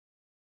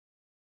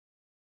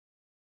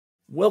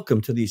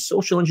Welcome to the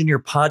Social Engineer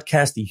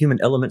Podcast, the Human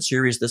Element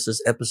Series. This is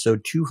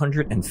episode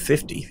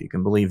 250, if you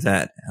can believe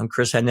that. I'm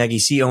Chris Hadnaghi,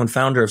 CEO and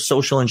founder of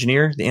Social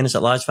Engineer, the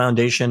Innocent Lives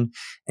Foundation,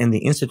 and the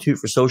Institute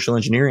for Social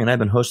Engineering. And I've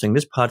been hosting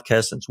this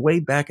podcast since way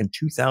back in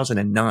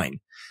 2009,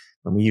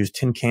 when we used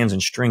tin cans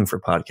and string for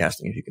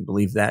podcasting, if you can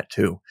believe that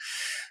too.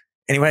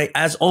 Anyway,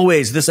 as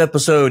always, this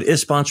episode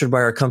is sponsored by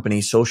our company,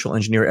 Social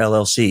Engineer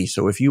LLC.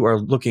 So if you are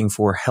looking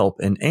for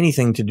help in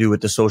anything to do with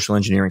the social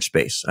engineering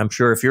space, I'm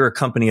sure if you're a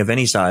company of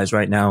any size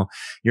right now,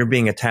 you're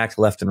being attacked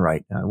left and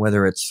right,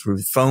 whether it's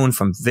through phone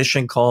from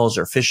phishing calls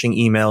or phishing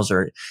emails,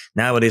 or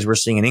nowadays we're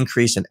seeing an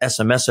increase in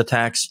SMS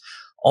attacks.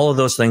 All of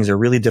those things are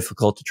really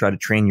difficult to try to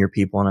train your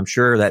people. And I'm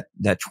sure that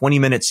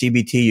 20-minute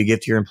CBT you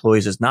give to your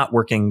employees is not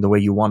working the way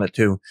you want it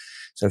to.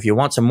 So if you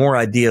want some more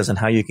ideas on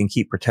how you can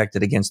keep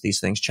protected against these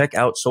things, check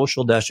out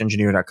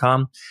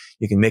social-engineer.com.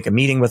 You can make a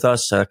meeting with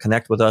us,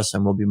 connect with us,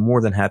 and we'll be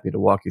more than happy to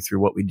walk you through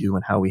what we do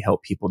and how we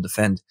help people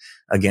defend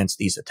against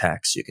these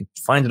attacks. You can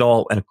find it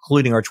all,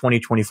 including our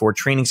 2024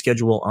 training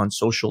schedule, on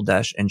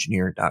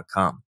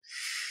social-engineer.com.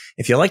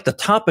 If you like the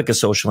topic of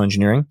social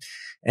engineering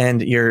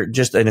and you're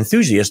just an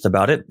enthusiast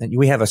about it,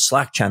 we have a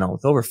Slack channel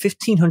with over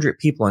 1,500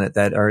 people in it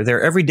that are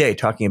there every day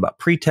talking about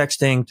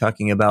pretexting,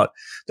 talking about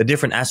the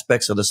different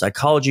aspects of the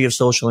psychology of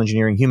social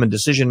engineering, human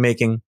decision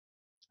making.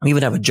 We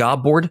even have a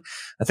job board.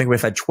 I think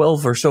we've had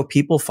 12 or so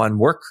people find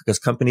work because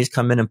companies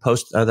come in and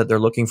post that they're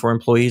looking for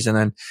employees, and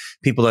then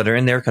people that are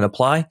in there can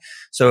apply.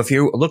 So if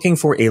you're looking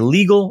for a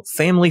legal,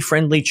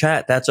 family-friendly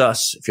chat, that's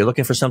us. If you're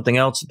looking for something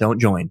else,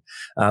 don't join.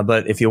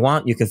 But if you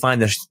want, you can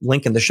find the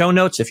link in the show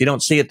notes. If you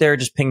don't see it there,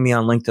 just ping me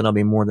on LinkedIn. I'll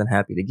be more than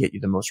happy to get you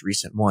the most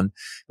recent one,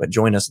 but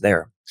join us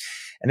there.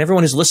 And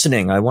everyone who's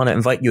listening, I want to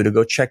invite you to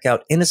go check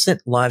out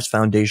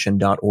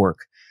innocentlivesfoundation.org.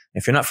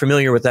 If you're not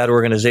familiar with that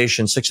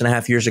organization,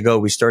 6.5 years ago,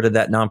 we started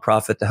that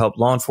nonprofit to help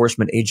law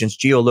enforcement agents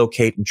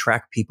geolocate and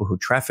track people who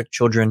traffic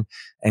children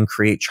and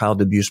create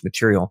child abuse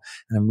material.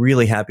 And I'm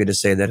really happy to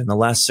say that in the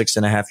last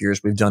 6.5 years,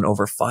 we've done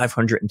over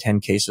 510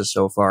 cases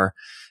so far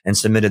and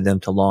submitted them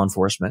to law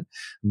enforcement.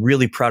 I'm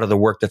really proud of the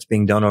work that's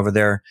being done over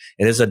there.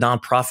 It is a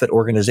nonprofit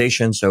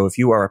organization. So if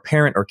you are a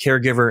parent or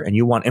caregiver and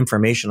you want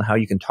information on how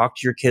you can talk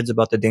to your kids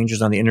about the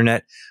dangers on the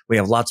internet, we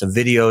have lots of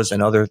videos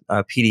and other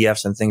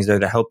PDFs and things there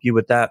to help you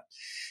with that.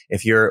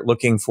 If you're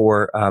looking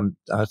for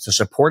to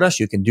support us,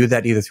 you can do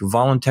that either through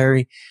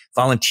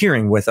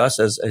volunteering with us,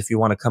 as if you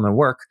want to come and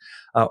work,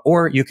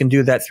 or you can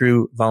do that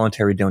through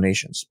voluntary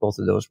donations. Both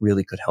of those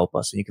really could help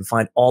us. And you can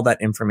find all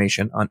that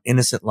information on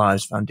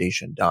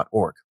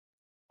innocentlivesfoundation.org.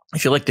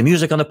 If you like the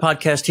music on the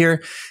podcast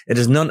here, it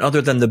is none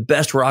other than the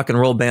best rock and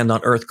roll band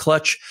on earth,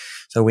 Clutch.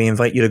 So we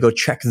invite you to go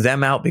check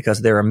them out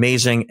because they're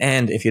amazing.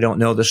 And if you don't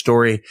know the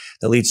story,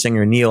 the lead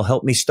singer, Neil,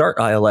 helped me start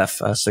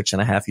ILF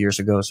 6.5 years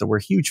ago. So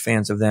we're huge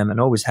fans of them and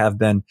always have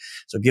been.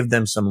 So give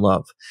them some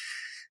love.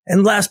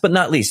 And last but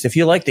not least, if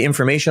you like the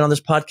information on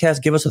this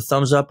podcast, give us a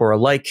thumbs up or a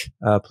like.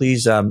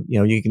 Please,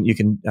 you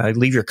can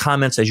leave your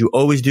comments as you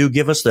always do.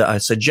 Give us the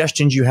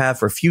suggestions you have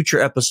for future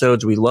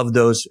episodes. We love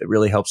those. It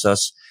really helps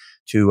us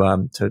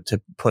to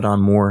put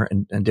on more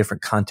and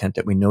different content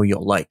that we know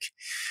you'll like.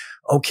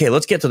 Okay,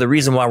 let's get to the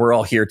reason why we're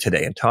all here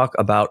today and talk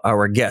about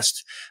our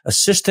guest.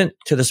 Assistant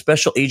to the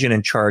Special Agent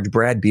in Charge,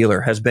 Brad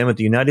Beeler, has been with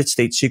the United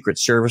States Secret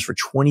Service for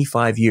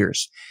 25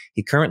 years.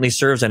 He currently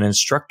serves as an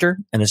instructor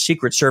and a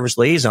Secret Service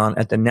liaison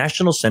at the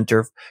National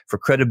Center for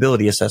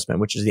Credibility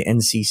Assessment, which is the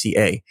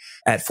NCCA,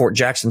 at Fort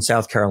Jackson,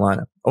 South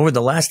Carolina. Over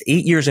the last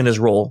 8 years in his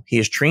role, he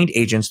has trained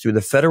agents through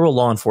the federal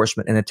law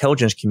enforcement and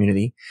intelligence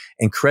community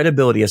in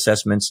credibility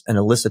assessments and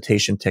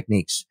elicitation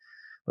techniques.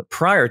 But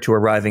prior to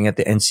arriving at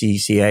the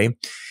NCCA,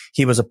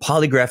 he was a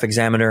polygraph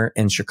examiner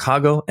in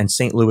Chicago and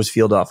St. Louis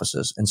field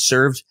offices and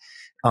served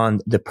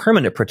on the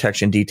permanent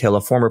protection detail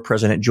of former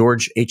President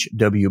George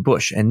H.W.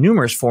 Bush and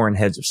numerous foreign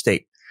heads of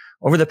state.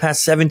 Over the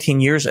past 17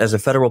 years as a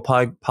federal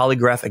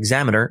polygraph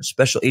examiner,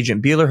 Special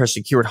Agent Beeler has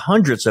secured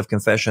hundreds of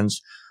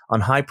confessions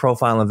on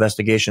high-profile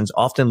investigations,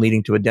 often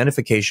leading to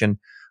identification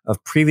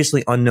of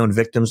previously unknown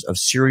victims of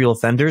serial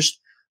offenders,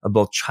 of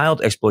both child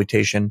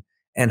exploitation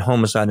and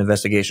homicide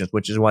investigations,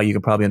 which is why you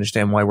can probably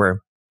understand why we're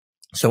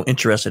so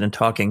interested in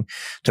talking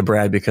to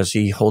Brad, because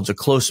he holds a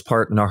close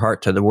part in our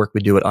heart to the work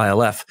we do at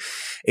ILF.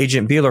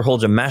 Agent Beeler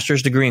holds a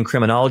master's degree in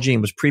criminology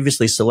and was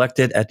previously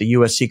selected at the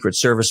U.S. Secret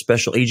Service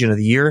Special Agent of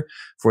the Year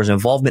for his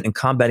involvement in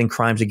combating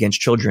crimes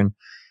against children.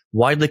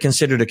 Widely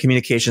considered a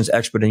communications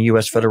expert in the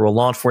U.S. federal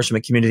law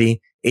enforcement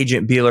community,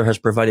 Agent Beeler has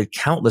provided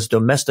countless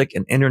domestic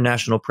and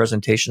international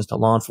presentations to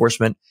law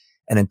enforcement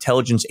and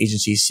intelligence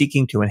agencies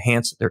seeking to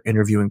enhance their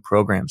interviewing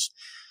programs.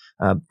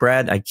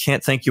 Brad, I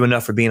can't thank you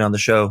enough for being on the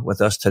show with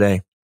us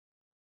today.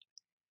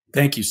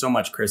 Thank you so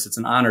much, Chris. It's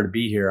an honor to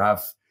be here. I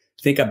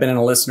think I've been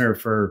a listener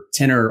for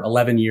 10 or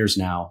 11 years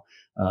now,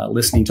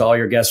 listening to all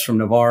your guests from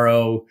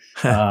Navarro,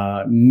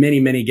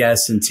 many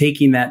guests, and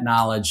taking that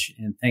knowledge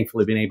and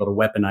thankfully being able to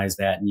weaponize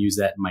that and use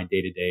that in my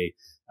day-to-day.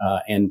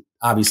 And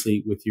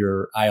obviously with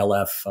your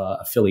ILF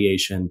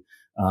affiliation,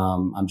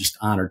 I'm just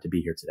honored to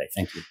be here today.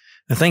 Thank you.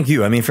 Thank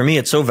you. I mean, for me,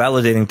 it's so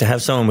validating to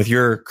have someone with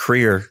your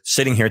career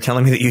sitting here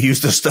telling me that you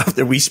use the stuff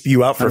that we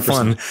spew out for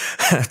 100%.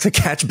 Fun to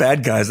catch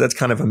bad guys. That's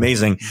kind of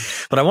amazing.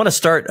 But I want to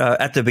start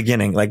at the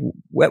beginning. Like,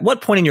 at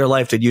what point in your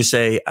life did you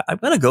say, I'm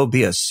going to go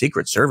be a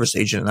Secret Service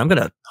agent and I'm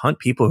going to hunt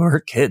people who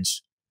hurt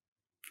kids?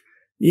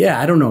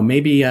 Yeah, I don't know.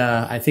 Maybe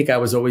I think I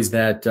was always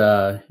that,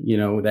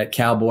 that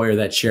cowboy or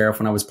that sheriff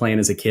when I was playing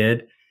as a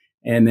kid.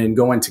 And then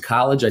going to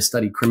college, I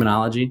studied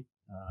criminology.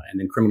 And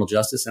then criminal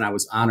justice. And I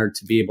was honored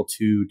to be able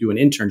to do an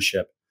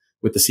internship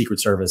with the Secret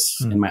Service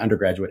in my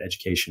undergraduate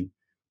education.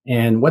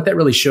 And what that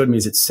really showed me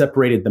is it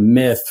separated the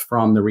myth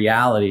from the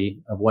reality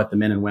of what the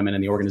men and women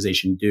in the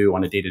organization do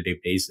on a day-to-day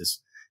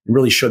basis, and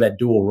really show that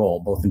dual role,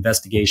 both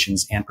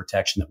investigations and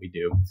protection that we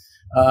do.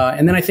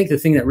 And then I think the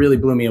thing that really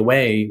blew me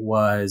away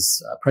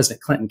was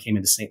President Clinton came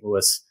into St.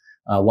 Louis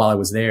while I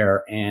was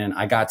there, and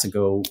I got to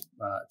go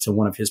to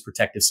one of his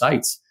protective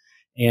sites.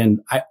 And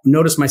I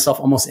noticed myself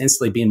almost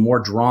instantly being more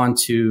drawn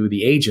to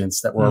the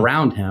agents that were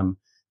around him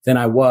than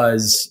I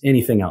was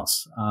anything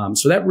else.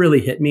 So that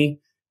really hit me.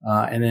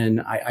 And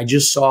then I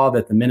just saw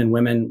that the men and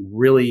women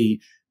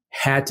really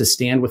had to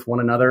stand with one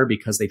another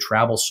because they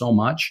travel so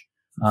much.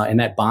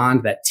 And that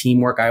bond, that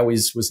teamwork, I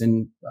always was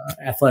in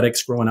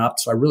athletics growing up.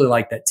 So I really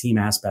liked that team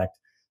aspect.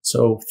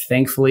 So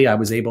thankfully, I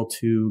was able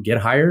to get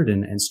hired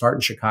and start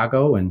in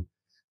Chicago, and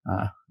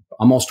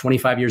almost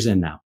 25 years in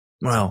now.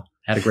 Wow.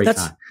 Had a great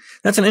time.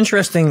 That's an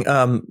interesting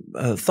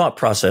thought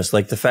process,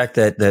 like the fact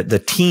that the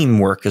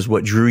teamwork is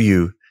what drew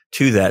you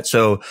to that.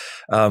 So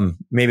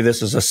maybe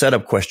this is a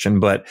setup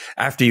question, but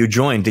after you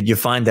joined, did you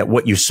find that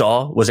what you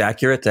saw was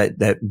accurate,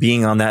 that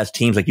being on that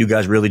teams, like you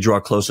guys really draw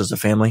close as a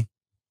family?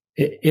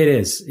 It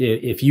is.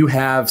 If you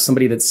have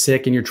somebody that's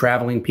sick and you're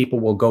traveling, people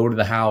will go to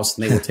the house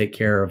and they will take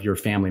care of your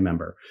family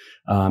member.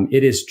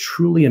 It is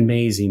truly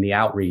amazing, the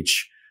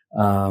outreach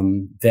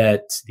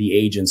that the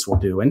agents will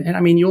do. And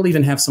I mean, you'll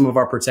even have some of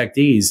our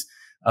protectees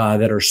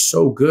that are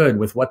so good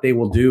with what they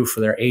will do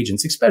for their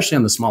agents, especially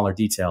on the smaller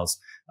details,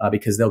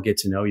 because they'll get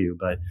to know you.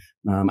 But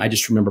I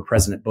just remember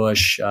President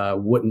Bush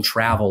wouldn't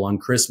travel on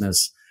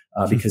Christmas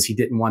because he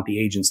didn't want the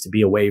agents to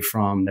be away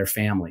from their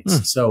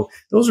families. So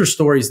those are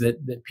stories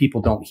that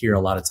people don't hear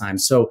a lot of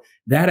times. So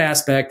that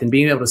aspect and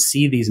being able to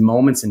see these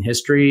moments in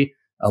history,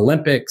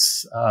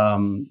 Olympics,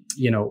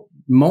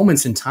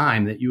 moments in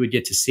time that you would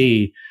get to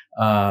see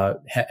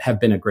have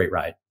been a great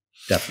ride.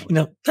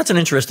 Definitely. That's an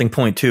interesting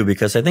point too,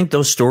 because I think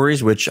those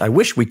stories, which I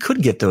wish we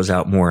could get those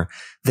out more,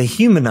 they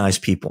humanize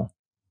people,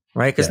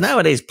 right? Because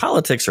nowadays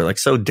politics are like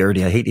so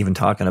dirty. I hate even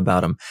talking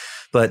about them.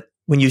 But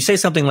when you say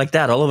something like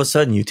that, all of a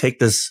sudden you take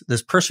this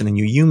person and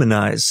you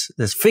humanize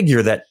this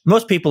figure that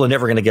most people are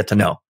never going to get to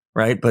know,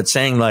 right? But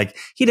saying like,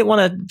 he didn't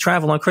want to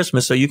travel on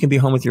Christmas so you can be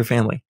home with your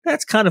family.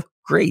 That's kind of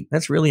great.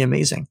 That's really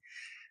amazing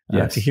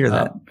to hear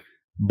that.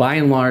 By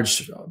and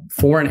large,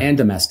 foreign and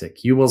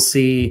domestic, you will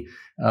see,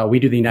 we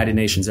do the United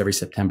Nations every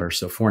September.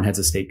 So foreign heads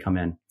of state come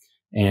in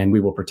and we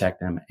will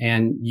protect them.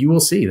 And you will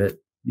see that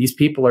these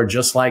people are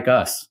just like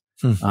us.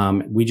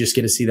 We just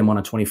get to see them on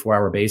a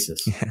 24-hour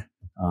basis.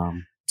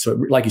 So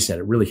like you said,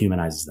 it really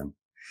humanizes them.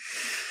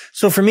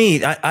 So for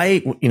me, I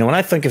when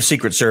I think of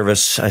Secret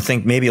Service, I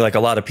think maybe like a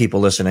lot of people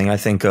listening, I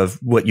think of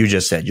what you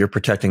just said. You're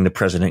protecting the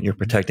president, you're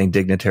protecting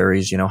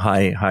dignitaries,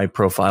 high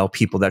profile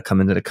people that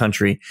come into the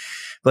country.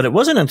 But it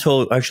wasn't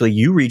until actually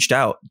you reached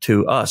out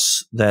to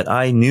us that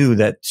I knew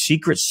that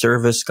Secret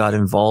Service got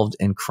involved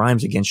in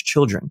crimes against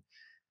children.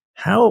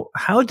 How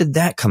did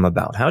that come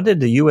about? How did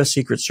the U.S.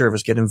 Secret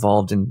Service get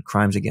involved in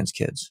crimes against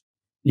kids?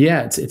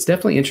 Yeah, it's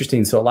definitely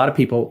interesting. So a lot of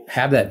people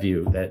have that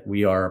view that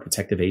we are a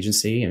protective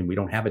agency and we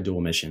don't have a dual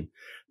mission.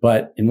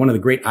 But in one of the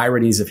great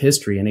ironies of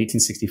history, in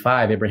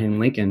 1865, Abraham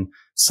Lincoln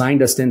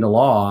signed us into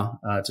law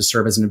to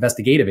serve as an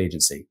investigative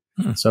agency.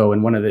 So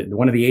in one of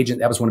the agent,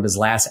 that was one of his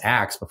last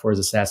acts before his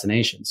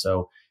assassination.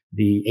 So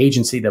the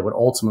agency that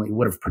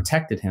would have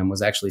protected him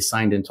was actually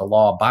signed into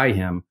law by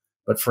him,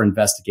 but for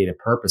investigative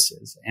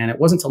purposes. And it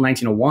wasn't until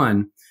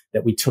 1901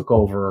 that we took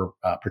over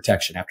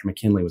protection after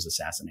McKinley was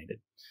assassinated.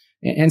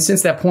 And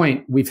since that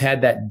point, we've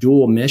had that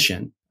dual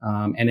mission.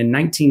 And in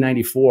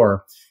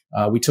 1994,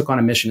 we took on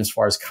a mission as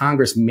far as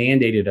Congress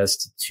mandated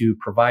us to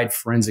provide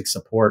forensic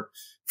support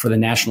for the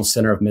National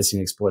Center of Missing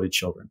and Exploited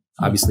Children,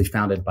 obviously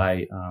founded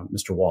by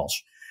Mr.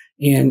 Walsh.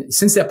 And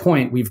since that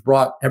point, we've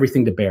brought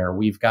everything to bear.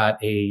 We've got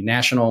a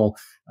national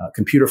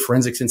computer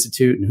forensics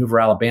institute in Hoover,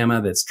 Alabama,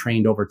 that's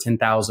trained over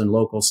 10,000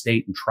 local,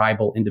 state, and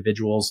tribal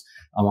individuals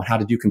on how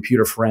to do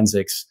computer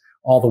forensics,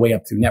 all the way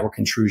up through network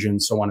intrusion,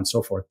 so on and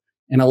so forth.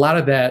 And a lot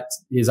of that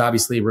is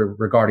obviously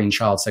regarding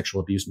child sexual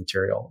abuse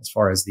material as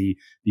far as the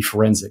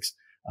forensics.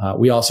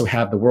 We also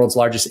have the world's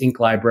largest ink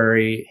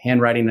library,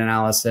 handwriting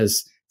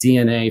analysis,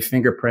 DNA,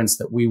 fingerprints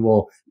that we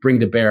will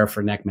bring to bear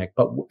for NCCA.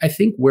 But I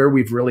think where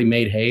we've really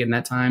made hay in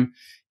that time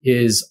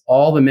is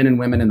all the men and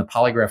women in the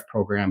polygraph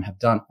program have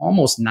done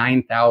almost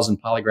 9,000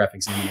 polygraph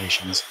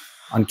examinations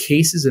on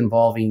cases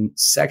involving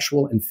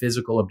sexual and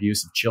physical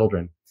abuse of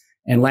children.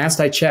 And last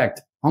I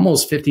checked,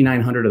 almost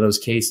 5,900 of those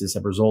cases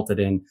have resulted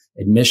in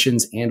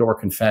admissions and or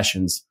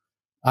confessions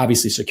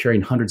obviously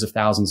securing hundreds of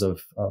thousands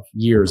of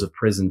years of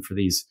prison for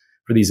these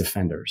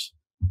offenders.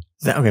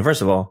 Okay,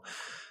 first of all,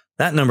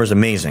 that number is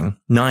amazing,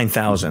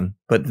 9,000.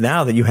 But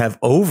now that you have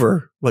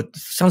over what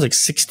sounds like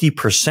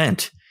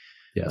 60%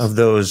 of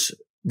those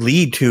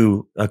lead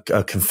to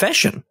a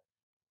confession.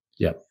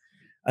 Yeah.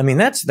 I mean,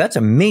 that's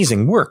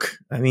amazing work.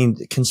 I mean,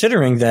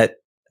 considering that,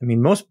 I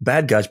mean, most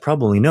bad guys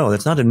probably know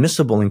that's not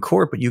admissible in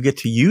court, but you get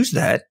to use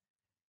that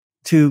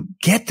to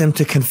get them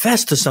to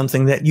confess to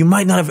something that you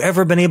might not have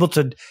ever been able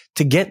to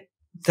get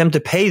them to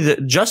pay the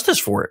justice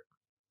for it.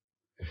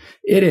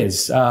 It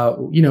is,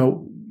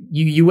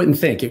 you wouldn't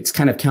think. It's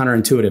kind of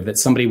counterintuitive that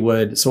somebody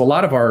would. So a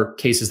lot of our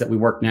cases that we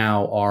work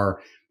now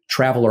are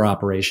traveler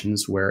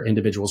operations where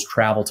individuals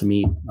travel to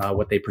meet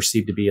what they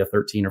perceive to be a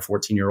 13 or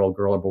 14-year-old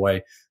girl or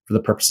boy for the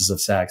purposes of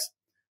sex,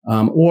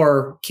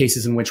 or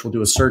cases in which we'll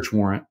do a search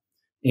warrant.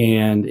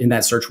 And in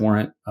that search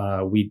warrant,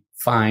 we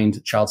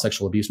find child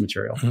sexual abuse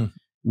material. Mm-hmm.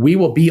 We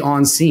will be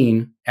on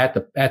scene at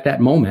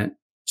that moment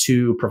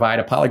to provide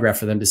a polygraph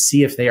for them to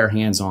see if they are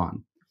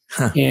hands-on.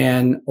 Huh.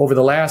 And over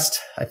the last,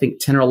 I think,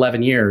 10 or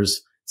 11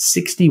 years,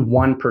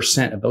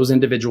 61% of those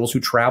individuals who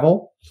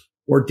travel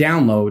or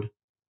download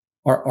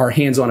are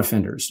hands-on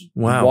offenders.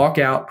 Wow. Walk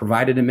out,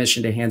 provided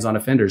admission to hands-on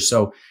offenders.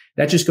 So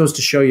that just goes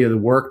to show you the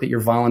work that your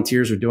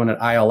volunteers are doing at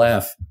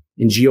ILF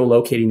in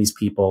geolocating these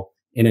people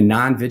in a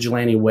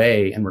non-vigilante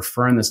way and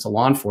referring this to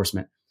law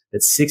enforcement,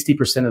 that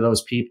 60% of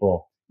those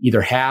people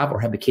either have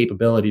or have the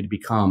capability to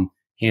become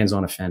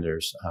hands-on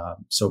offenders.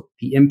 So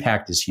the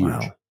impact is huge.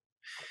 Wow.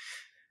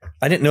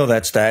 I didn't know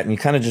that stat, and you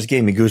kind of just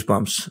gave me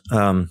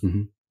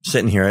goosebumps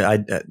sitting here.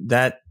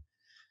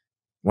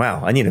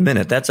 Wow, I need a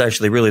minute. That's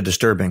actually really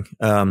disturbing.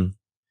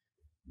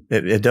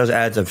 It does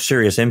add a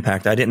serious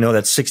impact. I didn't know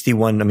that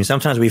 61. I mean,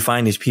 sometimes we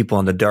find these people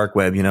on the dark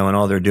web, and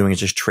all they're doing is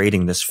just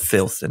trading this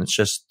filth, and it's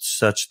just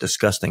such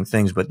disgusting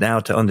things. But now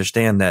to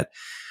understand that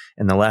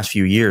in the last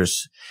few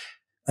years,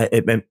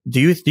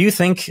 do you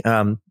think,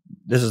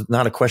 this is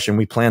not a question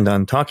we planned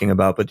on talking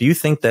about, but do you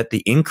think that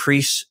the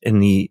increase in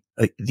the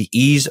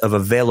ease of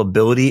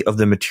availability of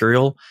the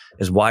material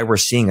is why we're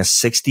seeing a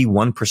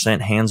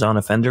 61% hands-on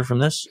offender from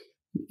this?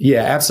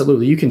 Yeah,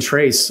 absolutely. You can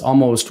trace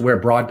almost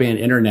where broadband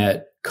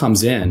internet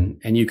comes in,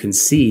 and you can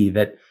see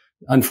that,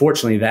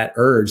 unfortunately, that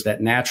urge, that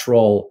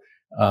natural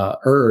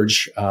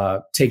urge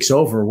takes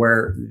over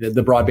where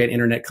the broadband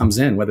internet comes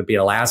in, whether it be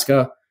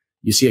Alaska.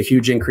 You see a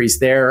huge increase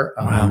there.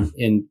 Wow.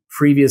 In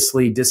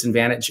previously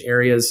disadvantaged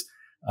areas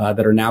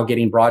that are now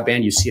getting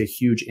broadband, you see a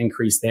huge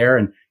increase there.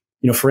 And,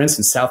 for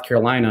instance, South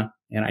Carolina,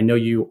 and I know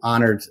you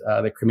honored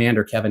the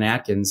commander, Kevin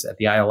Atkins, at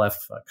the ILF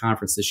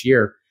conference this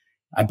year.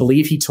 I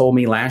believe he told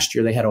me last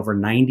year they had over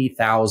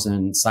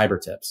 90,000 cyber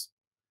tips,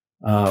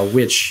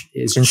 which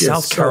is in just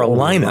South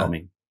Carolina,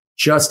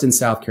 just in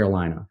South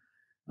Carolina.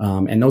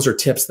 And those are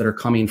tips that are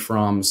coming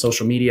from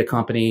social media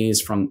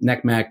companies, from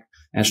NCMEC,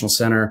 National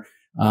Center.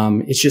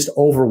 It's just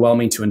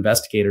overwhelming to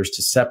investigators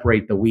to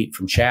separate the wheat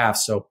from chaff.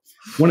 So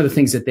one of the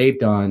things that they've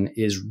done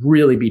is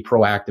really be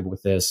proactive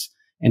with this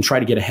and try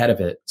to get ahead of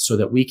it so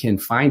that we can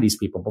find these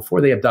people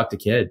before they abduct a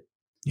kid.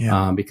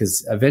 Yeah.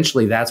 Because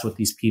eventually that's what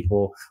these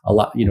people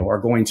are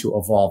going to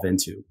evolve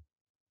into.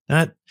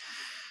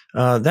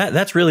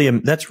 That's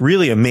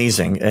really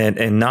amazing,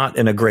 and not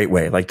in a great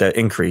way, like the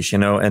increase,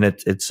 and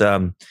it's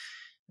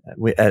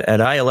at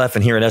ILF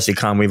and here at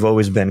SECOM, we've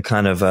always been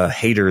kind of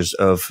haters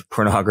of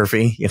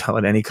pornography,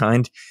 at any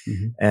kind.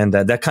 Mm-hmm. And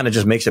that kind of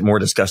just makes it more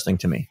disgusting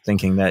to me,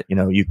 thinking that,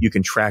 you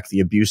can track the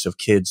abuse of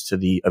kids to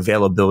the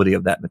availability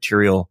of that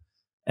material,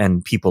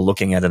 and people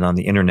looking at it on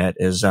the internet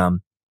is,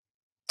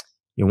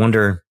 you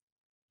wonder,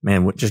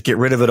 man, just get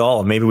rid of it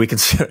all. Maybe we can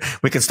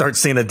start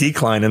seeing a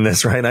decline in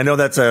this, right? I know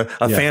that's a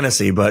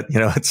fantasy, but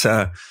it's,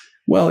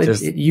 well,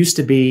 it used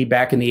to be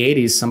back in the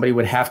 80s, somebody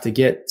would have to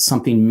get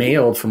something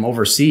mailed from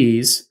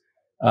overseas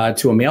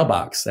to a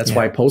mailbox. That's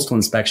why postal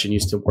inspection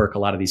used to work a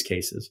lot of these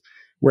cases.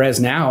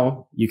 Whereas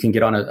now you can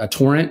get on a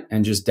torrent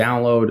and just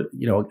download,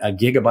 a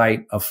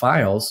gigabyte of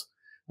files.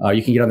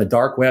 You can get on the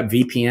dark web,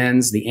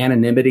 VPNs, the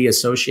anonymity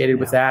associated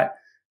with that.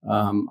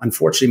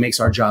 Unfortunately makes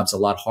our jobs a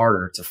lot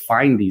harder to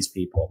find these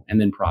people and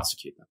then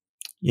prosecute them.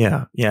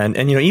 Yeah. Yeah.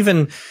 And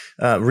even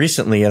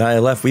recently at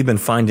ILF, we've been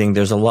finding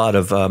there's a lot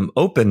of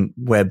open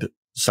web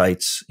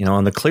sites,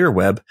 on the clear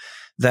web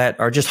that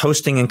are just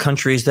hosting in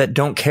countries that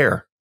don't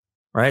care.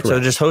 Right. Correct. So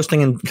just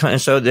hosting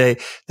and so they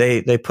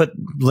put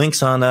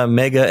links on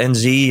Mega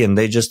NZ, and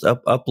they just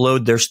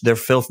upload their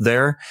filth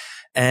there,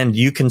 and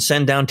you can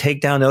send down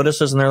takedown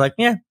notices, and they're like,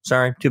 yeah,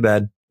 sorry, too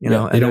bad. They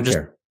don't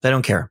care. They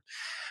don't care.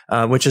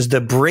 Which is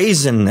the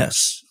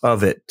brazenness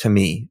of it to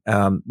me,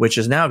 which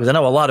is now, because I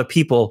know a lot of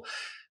people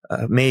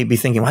may be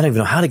thinking, well, I don't even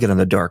know how to get on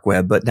the dark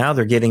web, but now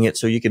they're getting it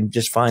so you can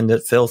just find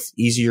that filth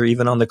easier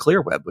even on the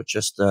clear web, which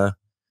just, I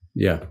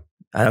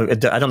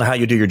don't know how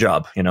you do your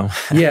job,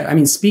 Yeah. I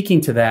mean, speaking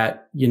to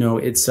that,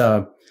 it's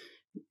the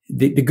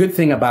good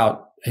thing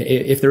about,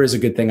 if there is a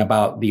good thing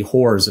about the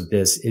horrors of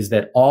this, is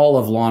that all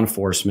of law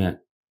enforcement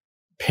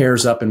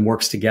pairs up and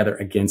works together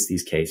against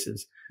these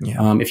cases.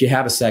 Yeah. If you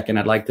have a second,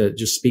 I'd like to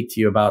just speak to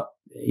you about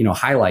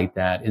highlight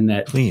that in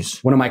that.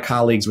 Please. One of my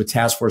colleagues with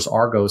Task Force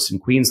Argos in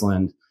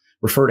Queensland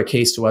referred a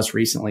case to us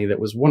recently that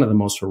was one of the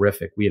most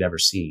horrific we had ever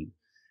seen.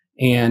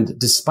 And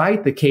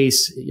despite the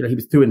case, he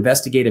was through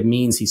investigative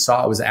means, he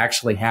saw it was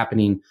actually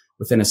happening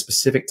within a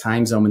specific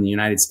time zone in the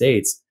United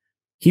States.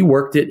 He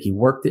worked it.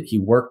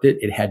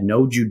 It had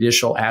no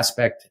judicial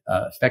aspect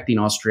affecting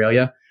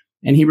Australia.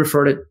 And he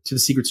referred it to the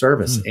Secret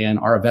Service. And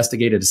our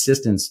investigative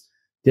assistants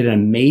did an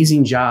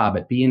amazing job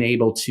at being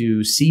able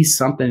to see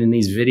something in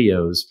these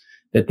videos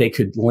that they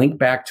could link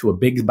back to a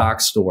big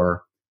box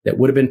store that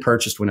would have been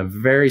purchased in a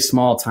very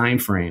small time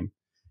frame.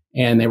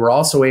 And they were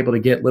also able to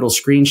get little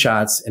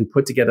screenshots and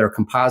put together a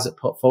composite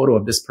photo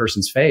of this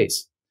person's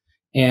face.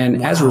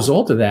 And as a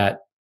result of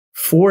that,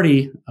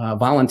 40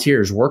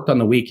 volunteers worked on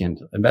the weekend,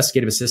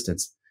 investigative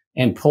assistants,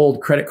 and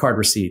pulled credit card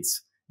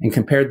receipts and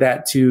compared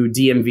that to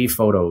DMV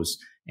photos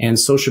and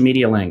social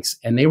media links.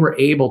 And they were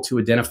able to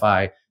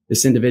identify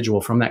this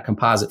individual from that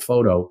composite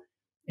photo.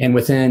 And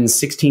within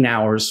 16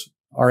 hours,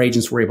 our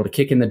agents were able to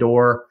kick in the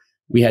door.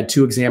 We had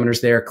 2 examiners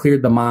there,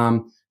 cleared the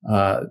mom.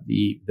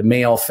 The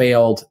male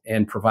failed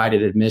and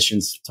provided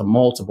admissions to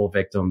multiple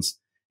victims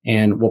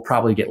and will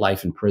probably get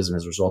life in prison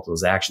as a result of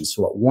those actions.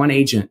 So what one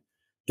agent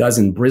does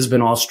in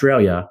Brisbane,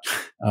 Australia,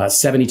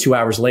 72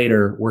 hours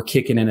later, we're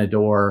kicking in a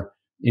door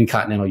in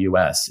continental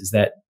US.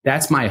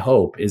 That's my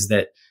hope, is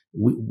that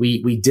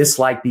we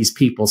dislike these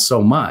people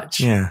so much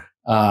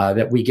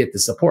that we get the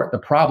support. The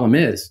problem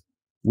is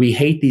we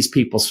hate these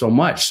people so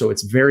much. So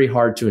it's very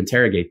hard to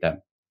interrogate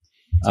them.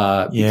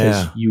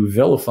 Because you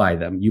vilify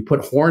them, you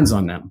put horns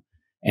on them,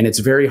 and it's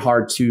very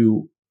hard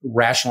to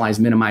rationalize,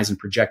 minimize, and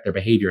project their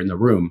behavior in the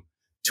room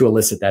to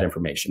elicit that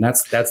information.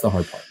 That's the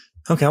hard part.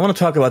 Okay, I want to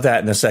talk about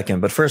that in a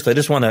second, but first I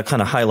just want to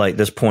kind of highlight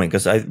this point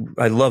because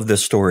I love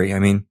this story. I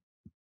mean,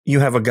 you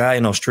have a guy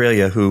in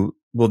Australia who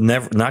will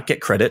never not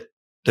get credit.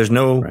 There's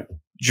no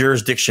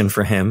jurisdiction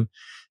for him.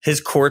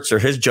 His courts or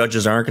his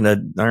judges aren't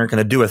going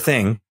to do a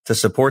thing to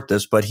support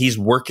this, but he's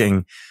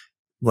working,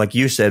 like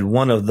you said,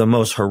 one of the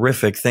most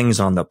horrific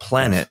things on the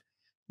planet,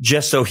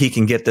 just so he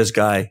can get this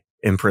guy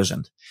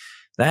imprisoned.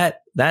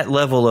 That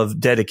level of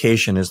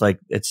dedication is like,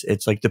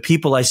 it's like the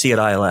people I see at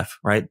ILF,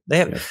 right?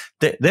 They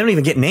don't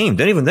even get named.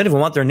 They don't even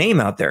want their name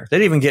out there. They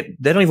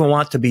don't even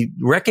want to be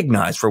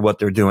recognized for what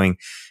they're doing.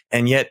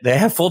 And yet they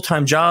have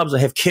full-time jobs. They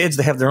have kids.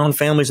 They have their own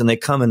families, and they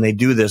come and they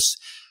do this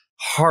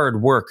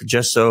hard work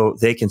just so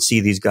they can see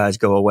these guys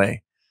go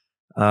away.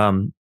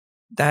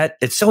 That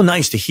it's so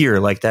nice to hear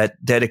like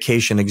that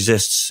dedication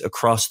exists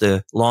across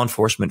the law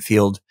enforcement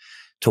field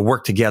to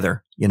work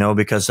together,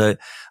 because I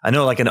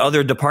know like in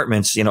other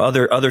departments,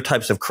 other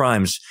types of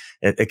crimes,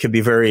 it could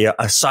be very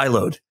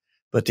siloed,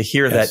 but to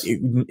hear that,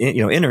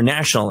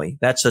 internationally,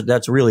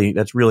 that's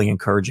really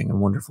encouraging and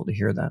wonderful to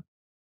hear that.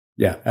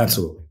 Yeah,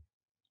 absolutely.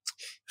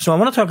 So I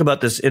want to talk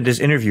about this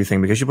interview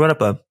thing because you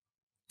brought up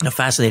a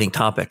fascinating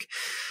topic.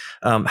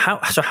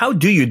 How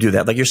do you do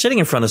that? Like you're sitting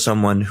in front of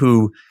someone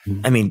who,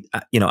 I mean,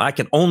 I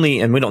can only,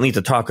 and we don't need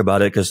to talk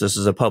about it because this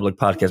is a public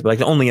podcast, but I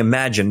can only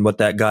imagine what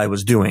that guy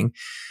was doing.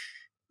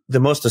 The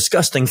most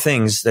disgusting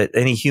things that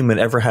any human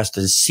ever has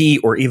to see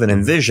or even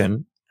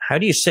envision. How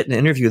do you sit and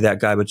interview that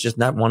guy, but just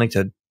not wanting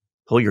to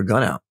pull your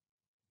gun out?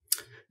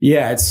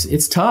 Yeah,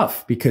 it's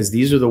tough because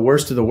these are the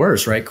worst of the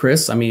worst, right,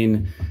 Chris? I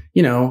mean,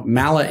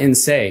 mala in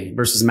se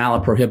versus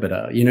mala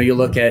prohibita. You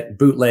look at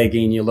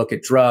bootlegging, you look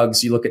at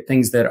drugs, you look at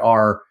things that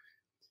are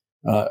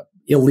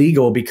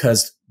illegal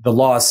because the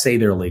laws say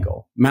they're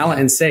illegal. Mala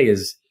in se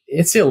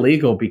it's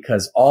illegal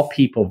because all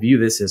people view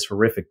this as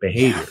horrific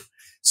behavior.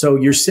 So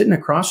you're sitting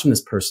across from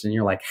this person and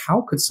you're like,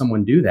 how could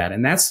someone do that?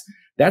 And that's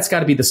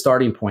got to be the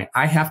starting point.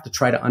 I have to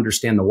try to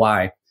understand the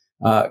why.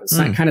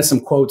 Kind of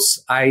some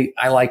quotes I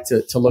like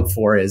to look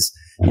for is,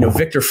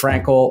 Viktor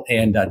Frankl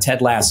and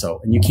Ted Lasso.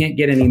 And you can't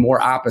get any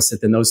more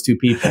opposite than those two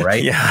people,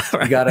 right? Yeah.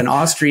 Right. You got an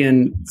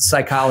Austrian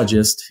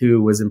psychologist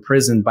who was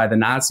imprisoned by the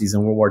Nazis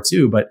in World War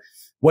II. But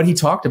what he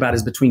talked about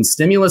is between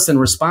stimulus and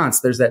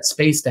response, there's that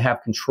space to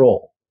have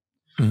control.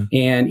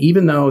 And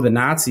even though the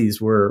Nazis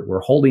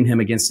were holding him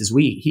against his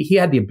will, he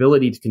had the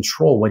ability to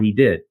control what he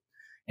did.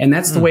 And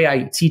that's the way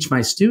I teach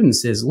my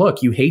students is,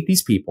 look, you hate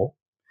these people.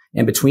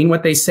 And between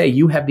what they say,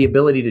 you have the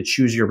ability to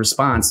choose your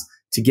response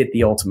to get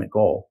the ultimate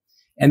goal.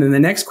 And then the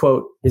next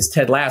quote is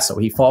Ted Lasso.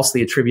 He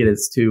falsely attributed it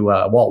to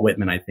Walt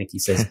Whitman, I think. He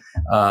says,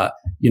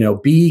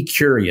 be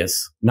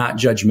curious, not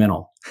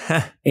judgmental.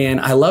 And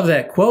I love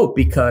that quote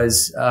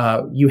because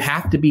you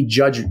have to be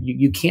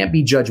you can't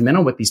be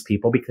judgmental with these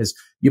people because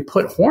you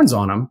put horns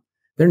on them,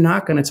 they're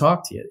not going to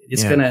talk to you.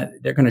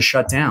 They're going to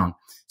shut down.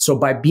 So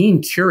by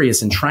being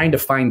curious and trying to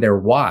find their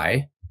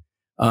why,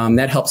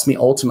 that helps me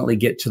ultimately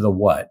get to the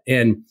what.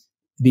 And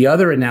the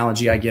other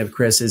analogy I give,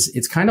 Chris, is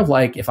it's kind of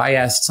like if I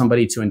asked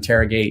somebody to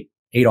interrogate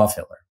Adolf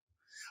Hitler.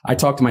 I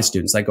talk to my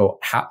students. I go,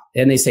 how?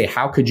 And they say,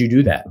 how could you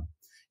do that?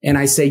 And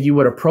I say, you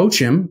would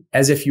approach him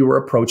as if you were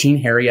approaching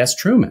Harry S.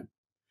 Truman.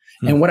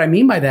 And what I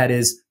mean by that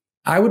is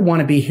I would want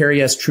to be Harry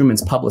S.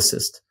 Truman's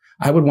publicist.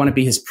 I would want to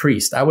be his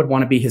priest. I would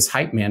want to be his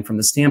hype man from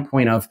the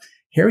standpoint of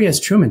Harry S.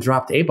 Truman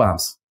dropped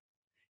A-bombs.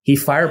 He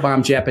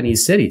firebombed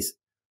Japanese cities.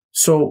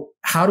 So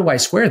how do I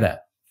square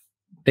that?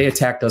 They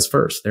attacked us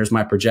first. There's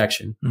my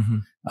projection.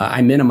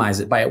 I minimize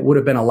it by, it would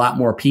have been a lot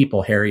more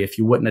people, Harry, if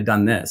you wouldn't have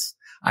done this.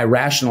 I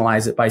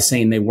rationalize it by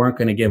saying they weren't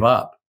going to give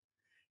up.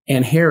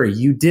 And Harry,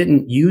 you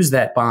didn't use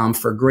that bomb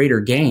for greater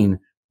gain.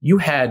 You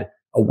had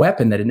a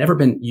weapon that had never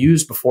been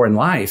used before in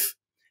life,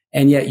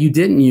 and yet you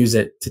didn't use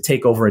it to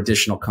take over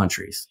additional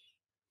countries.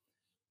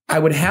 I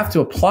would have to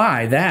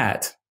apply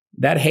that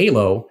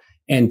halo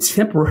and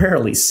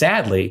temporarily,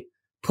 sadly,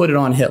 put it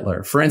on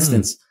Hitler. For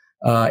instance,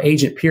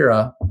 Agent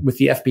Beeler with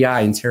the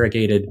FBI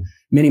interrogated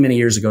many, many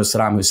years ago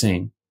Saddam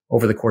Hussein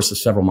over the course of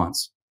several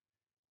months.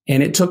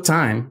 And it took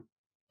time,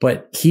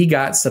 but he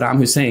got Saddam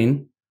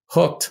Hussein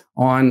hooked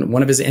on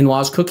one of his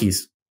in-laws'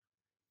 cookies.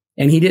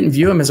 And he didn't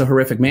view him as a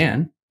horrific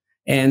man.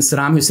 And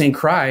Saddam Hussein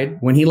cried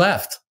when he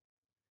left.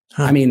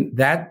 I mean,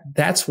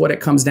 that's what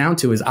it comes down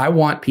to, is I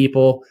want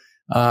people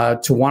to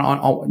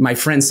want, my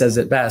friend says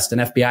it best, an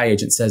FBI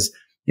agent says,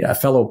 a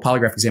fellow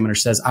polygraph examiner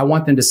says, I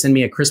want them to send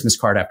me a Christmas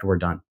card after we're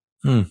done.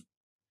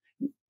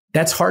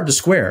 That's hard to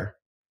square.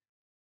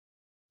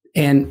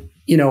 And,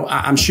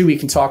 I'm sure we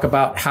can talk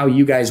about how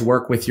you guys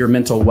work with your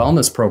mental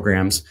wellness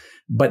programs,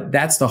 but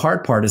that's the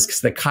hard part, is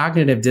because the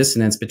cognitive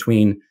dissonance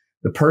between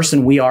the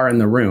person we are in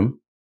the room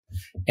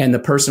and the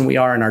person we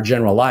are in our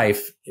general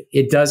life,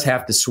 it does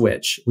have to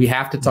switch. We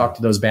have to talk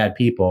to those bad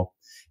people.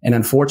 And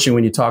unfortunately,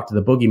 when you talk to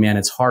the boogeyman,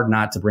 it's hard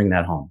not to bring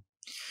that home.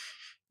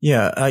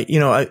 Yeah.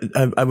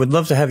 I would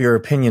love to have your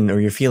opinion or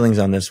your feelings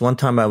on this. One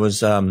time I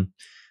was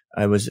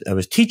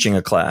teaching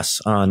a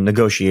class on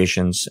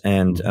negotiations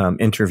and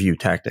interview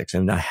tactics.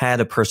 And I had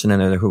a person in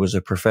there who was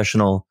a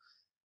professional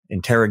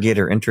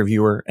interrogator,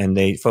 interviewer, and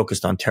they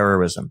focused on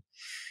terrorism.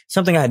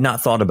 Something I had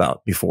not thought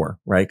about before,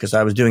 right? Because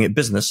I was doing it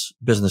business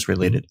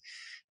related.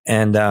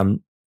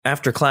 And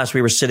after class,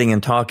 we were sitting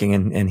and talking,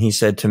 and he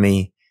said to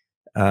me,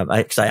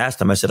 because I asked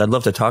him, I said, I'd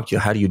love to talk to you.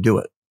 How do you do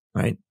it?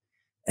 Right?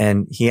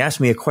 And he asked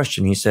me a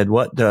question. He said,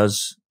 what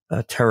does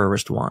a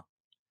terrorist want?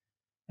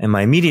 And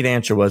my immediate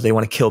answer was, they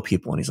want to kill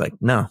people. And he's like,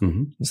 no.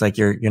 He's like,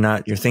 you're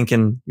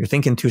thinking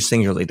too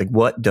singularly. Like,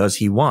 what does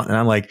he want? And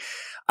I'm like,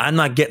 I'm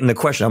not getting the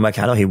question. I'm like,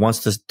 I know he wants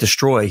to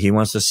destroy. He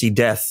wants to see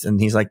death. And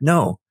he's like,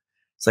 no.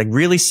 It's like,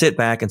 really sit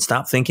back and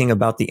stop thinking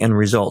about the end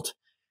result.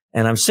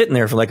 And I'm sitting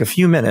there for like a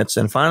few minutes.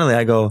 And finally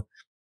I go,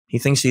 he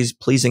thinks he's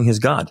pleasing his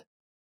God.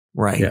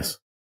 Right. Yes.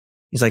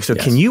 He's like, so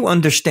can you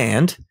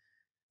understand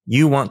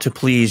you want to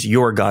please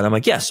your God? I'm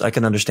like, yes, I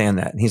can understand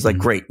that. And he's like,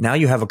 great. Now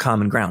you have a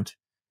common ground.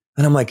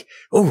 And I'm like,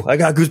 oh, I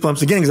got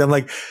goosebumps again. Cause I'm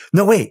like,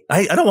 no, wait,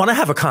 I don't want to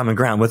have a common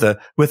ground with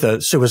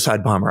a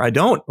suicide bomber. I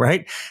don't.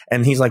 Right.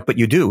 And he's like, but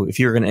you do. If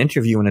you're going to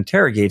interview and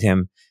interrogate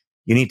him,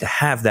 you need to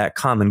have that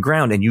common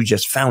ground, and you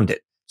just found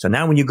it. So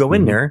now when you go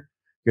in there,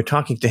 you're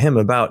talking to him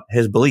about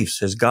his beliefs,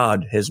 his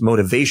God, his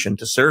motivation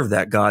to serve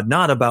that God,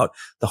 not about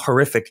the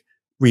horrific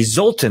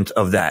resultant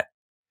of that.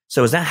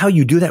 So is that how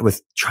you do that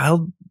with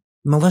child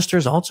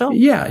molesters also?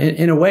 Yeah,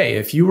 in a way.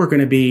 If you were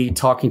going to be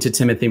talking to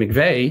Timothy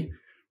McVeigh,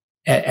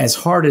 as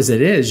hard as it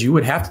is, you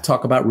would have to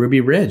talk about Ruby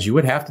Ridge. You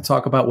would have to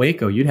talk about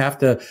Waco. You'd have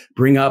to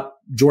bring up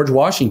George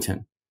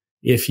Washington.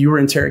 If you were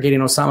interrogating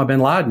Osama bin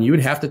Laden, you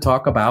would have to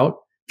talk about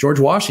George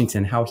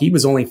Washington, how he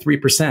was only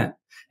 3%,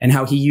 and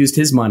how he used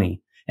his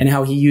money, and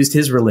how he used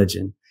his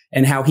religion,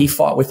 and how he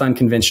fought with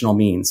unconventional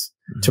means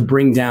to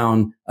bring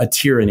down a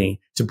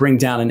tyranny, to bring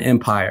down an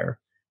empire.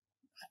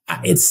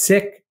 It's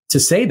sick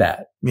to say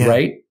that,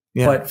 right?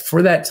 Yeah. But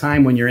for that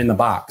time when you're in the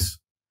box,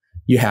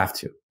 you have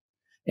to.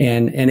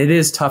 And it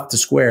is tough to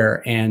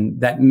square.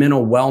 And that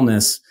mental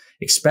wellness,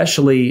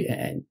 especially,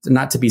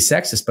 not to be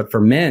sexist, but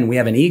for men, we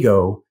have an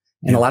ego.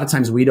 And a lot of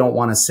times we don't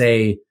want to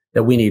say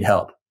that we need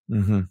help.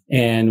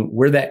 And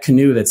we're that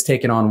canoe that's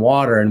taken on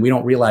water, and we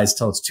don't realize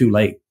till it's too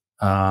late,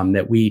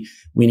 that we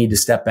need to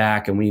step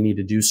back and we need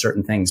to do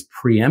certain things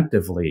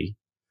preemptively,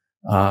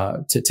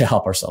 to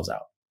help ourselves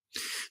out.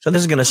 So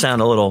this is going to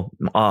sound a little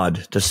odd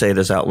to say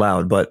this out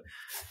loud, but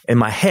in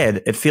my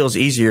head, it feels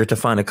easier to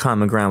find a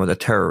common ground with a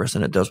terrorist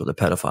than it does with a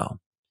pedophile.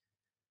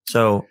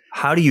 So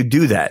how do you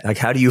do that? Like,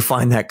 how do you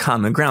find that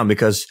common ground?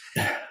 Because,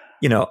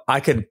 I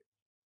could,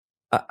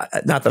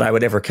 not that I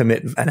would ever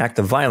commit an act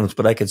of violence,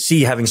 but I could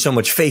see having so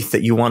much faith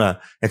that you want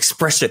to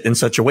express it in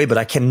such a way, but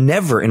I can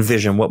never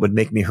envision what would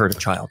make me hurt a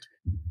child.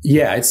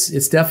 Yeah,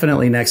 it's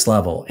definitely next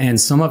level. And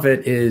some of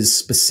it is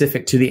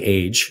specific to the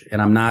age. And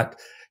I'm not,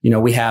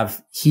 we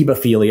have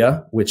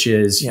hebephilia, which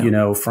is,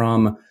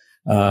 from,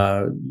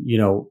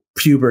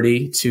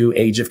 puberty to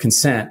age of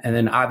consent. And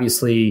then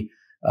obviously,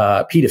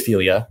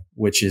 pedophilia,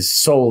 which is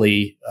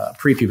solely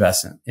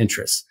prepubescent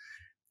interests.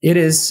 It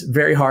is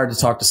very hard to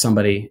talk to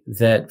somebody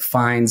that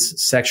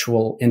finds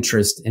sexual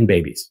interest in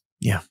babies.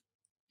 Yeah.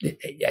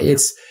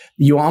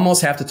 You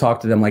almost have to talk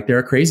to them like they're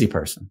a crazy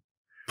person.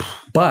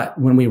 But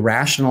when we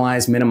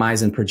rationalize,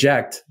 minimize, and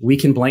project, we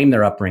can blame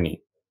their upbringing.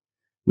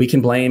 We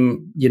can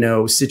blame,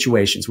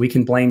 situations. We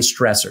can blame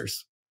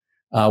stressors.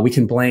 We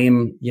can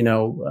blame,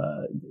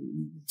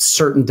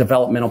 certain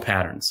developmental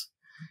patterns.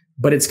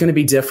 But it's going to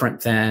be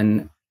different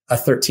than a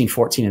 13,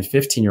 14, and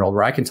 15-year-old,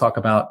 where I can talk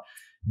about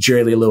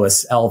Jerry Lee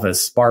Lewis,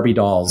 Elvis, Barbie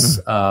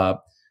dolls,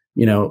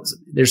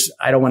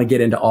 I don't want to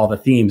get into all the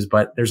themes,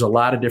 but there's a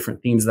lot of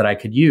different themes that I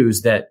could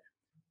use that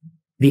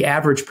the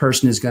average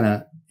person is going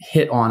to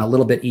hit on a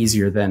little bit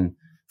easier than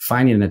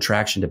finding an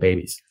attraction to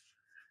babies.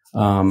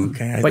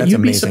 But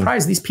you'd be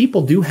surprised. These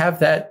people do have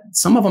that.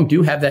 Some of them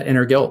do have that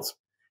inner guilt,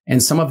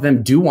 and some of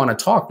them do want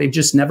to talk. They've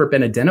just never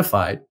been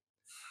identified.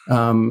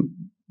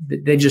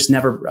 They just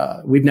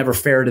never, we've never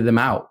ferreted them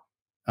out,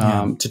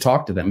 to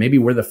talk to them. Maybe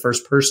we're the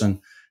first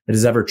person that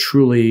has ever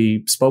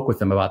truly spoke with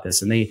them about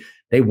this, and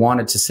they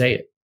wanted to say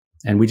it,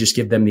 and we just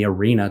give them the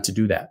arena to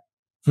do that.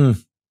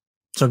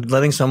 So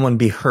letting someone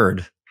be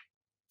heard.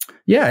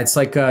 Yeah. It's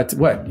like,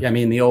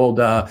 the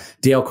old,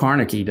 Dale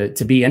Carnegie,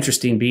 to be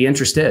interesting, be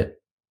interested,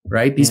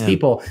 right? These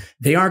people,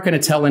 they aren't going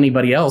to tell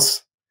anybody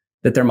else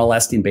that they're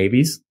molesting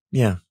babies.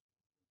 Yeah.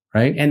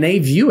 Right. And they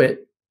view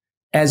it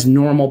as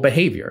normal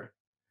behavior.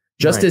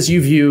 Just as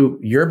you view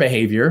your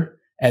behavior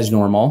as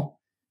normal,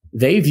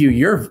 they view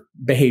your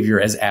behavior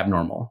as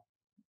abnormal.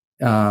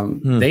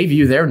 They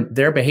view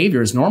their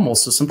behavior as normal.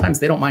 So sometimes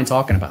they don't mind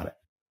talking about it.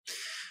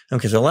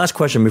 Okay. So last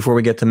question before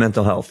we get to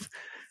mental health.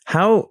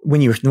 How,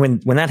 when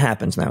that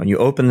happens now and you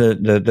open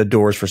the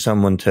doors for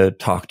someone to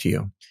talk to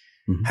you,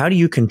 how do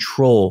you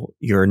control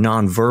your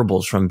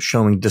nonverbals from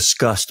showing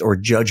disgust or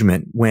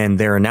judgment when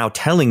they're now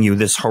telling you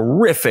this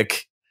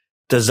horrific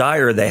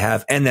desire they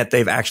have and that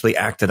they've actually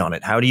acted on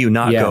it? How do you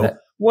not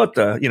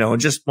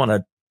just want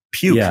to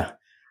puke?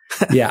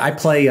 Yeah. I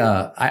play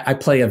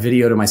a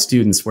video to my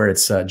students where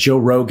it's Joe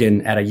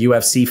Rogan at a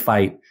UFC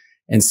fight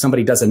and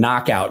somebody does a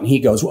knockout and he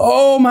goes,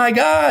 "Oh my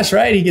gosh,"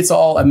 right? He gets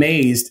all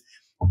amazed.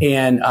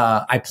 And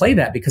I play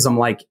that because I'm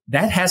like,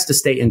 that has to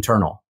stay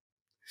internal,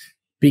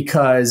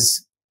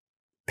 because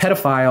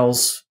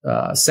pedophiles,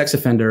 sex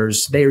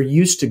offenders, they are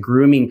used to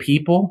grooming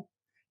people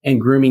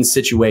and grooming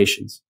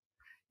situations.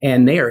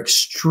 And they are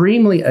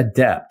extremely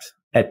adept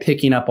at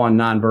picking up on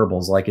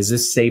nonverbals. Like, is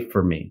this safe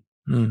for me?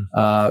 Their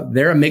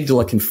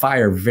amygdala can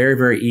fire very,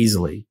 very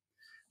easily.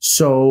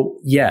 So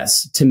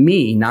yes, to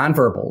me,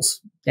 nonverbals,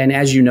 and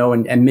as you know,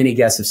 and many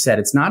guests have said,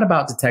 it's not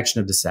about detection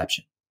of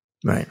deception.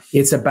 Right.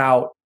 It's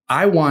about,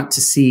 I want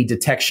to see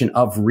detection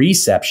of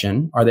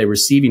reception. Are they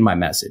receiving my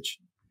message?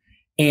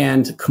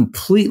 And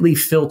completely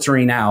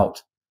filtering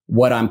out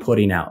what I'm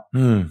putting out.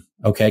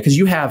 Okay. Because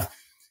you have,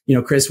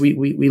 Chris,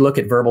 we look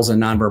at verbals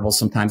and nonverbals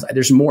sometimes.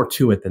 There's more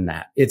to it than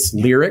that. It's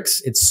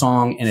lyrics, it's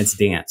song, and it's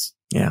dance.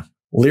 Yeah.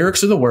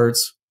 Lyrics are the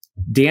words.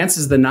 Dance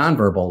is the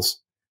nonverbals.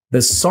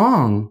 The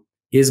song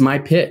is my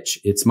pitch.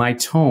 It's my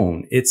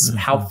tone. It's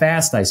how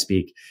fast I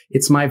speak.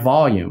 It's my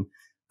volume.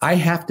 I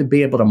have to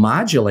be able to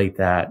modulate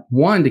that,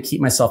 one, to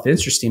keep myself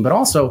interesting, but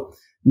also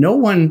no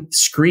one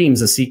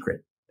screams a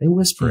secret. They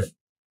whisper it.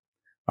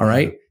 All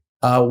right.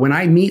 When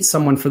I meet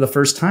someone for the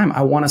first time,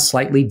 I want a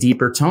slightly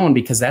deeper tone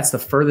because that's the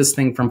furthest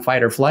thing from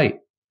fight or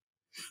flight.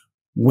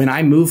 When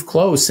I move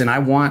close and I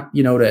want,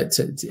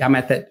 I'm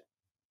at that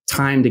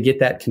time to get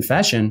that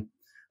confession,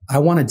 I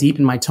want to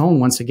deepen my tone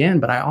once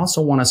again, but I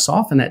also want to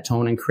soften that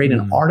tone and create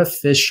an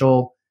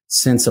artificial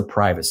sense of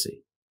privacy.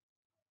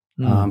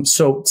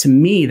 So to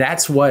me,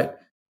 that's what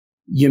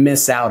you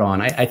miss out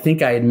on. I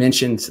think I had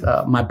mentioned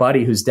my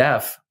buddy who's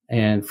deaf,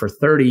 and for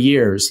 30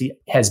 years, he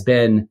has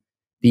been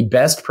the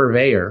best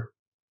purveyor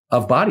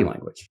of body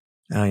language.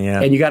 Oh,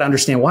 yeah. And you got to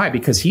understand why,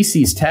 because he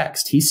sees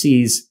text, he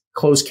sees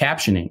closed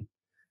captioning.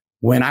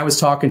 When I was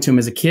talking to him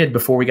as a kid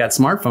before we got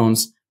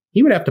smartphones,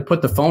 he would have to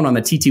put the phone on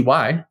the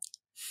TTY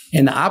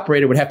and the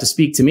operator would have to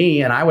speak to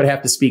me and I would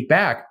have to speak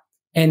back.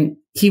 And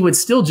he would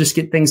still just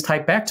get things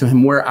typed back to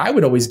him, where I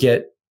would always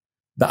get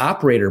the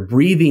operator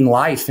breathing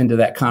life into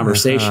that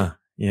conversation.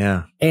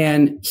 Yeah.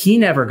 And he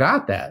never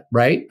got that,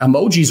 right?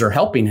 Emojis are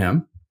helping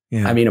him.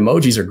 Yeah. I mean,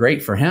 emojis are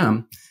great for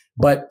him,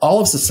 but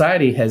all of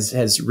society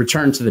has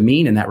returned to the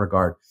mean in that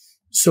regard.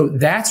 So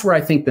that's where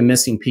I think the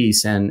missing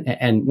piece.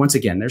 And once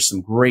again, there's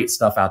some great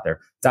stuff out there.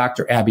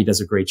 Dr. Abby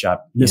does a great job.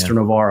 Mr.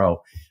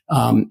 Navarro,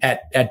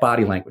 at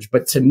body language.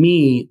 But to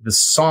me, the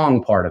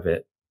song part of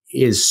it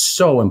is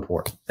so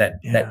important,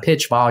 that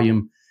pitch,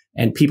 volume,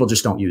 and people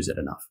just don't use it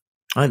enough.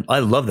 I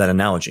love that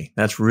analogy.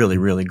 That's really,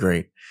 really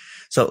great.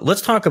 So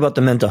let's talk about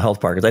the mental health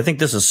part, because I think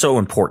this is so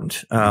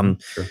important.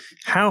 Sure.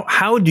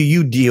 How do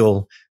you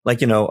deal?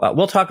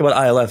 We'll talk about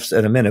ILFs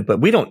in a minute, but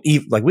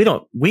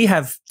we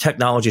have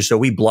technology, so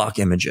we block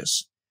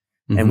images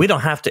and we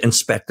don't have to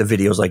inspect the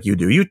videos like you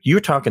do. You're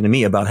talking to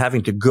me about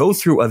having to go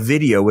through a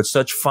video with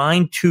such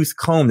fine tooth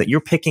comb that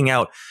you're picking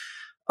out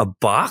a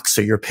box,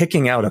 or you're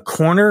picking out a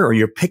corner, or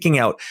you're picking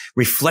out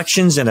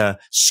reflections in a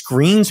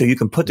screen so you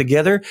can put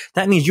together.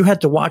 That means you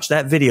had to watch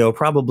that video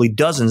probably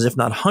dozens, if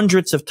not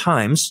hundreds of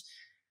times.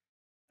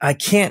 I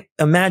can't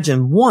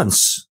imagine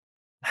once.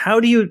 How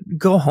do you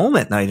go home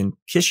at night and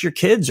kiss your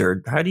kids,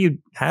 or how do you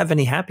have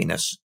any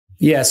happiness?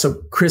 Yeah.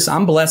 So Chris,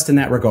 I'm blessed in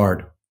that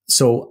regard.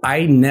 So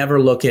I never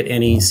look at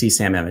any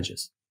CSAM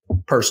images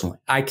personally.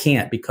 I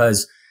can't,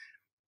 because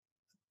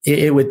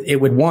it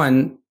would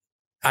one,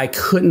 I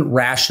couldn't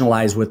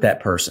rationalize with that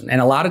person.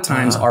 And a lot of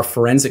times our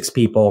forensics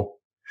people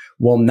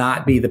will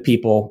not be the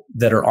people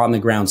that are on the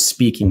ground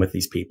speaking with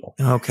these people.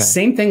 Okay.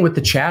 Same thing with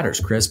the chatters,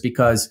 Chris,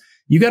 because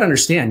You got to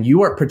understand,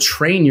 you are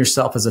portraying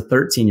yourself as a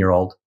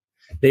 13-year-old.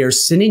 They are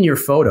sending your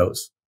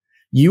photos.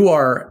 You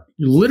are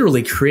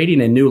literally creating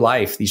a new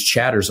life. These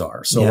chatters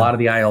are. So a lot of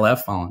the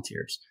ILF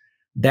volunteers,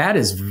 that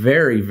is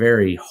very,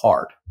 very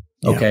hard.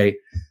 Okay.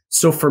 Yeah.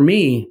 So for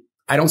me,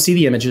 I don't see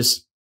the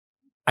images.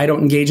 I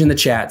don't engage in the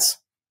chats.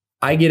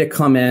 I get to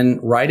come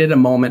in right at a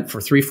moment for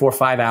 3, 4,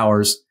 5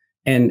 hours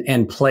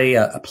and play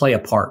a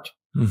part.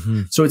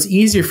 Mm-hmm. So it's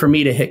easier for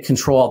me to hit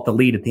control alt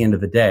delete at the end of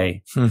the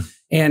day.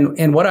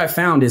 And what I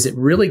found is it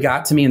really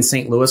got to me in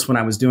St. Louis when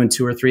I was doing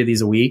 2 or 3 of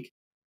these a week.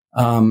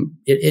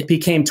 It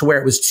became to where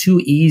it was too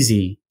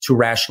easy to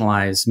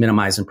rationalize,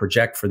 minimize, and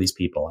project for these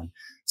people. And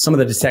some of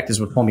the detectives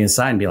would pull me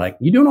aside and be like,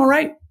 "You doing all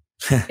right?"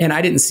 And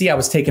I didn't see I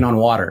was taking on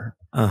water.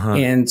 Uh-huh.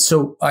 And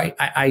so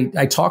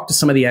I talked to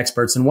some of the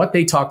experts, and what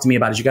they talked to me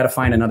about is you got to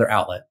find another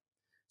outlet.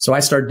 So I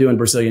started doing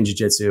Brazilian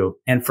Jiu-Jitsu.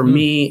 And for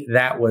me,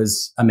 that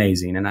was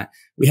amazing. And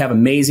we have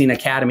amazing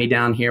academy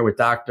down here with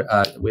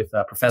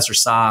Professor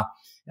Sa,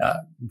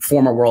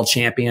 former world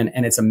champion.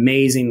 And it's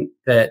amazing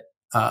that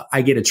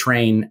I get to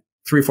train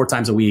 3 or 4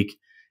 times a week.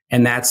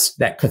 And that's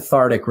that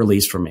cathartic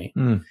release for me.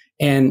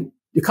 And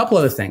a couple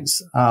other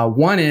things.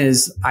 One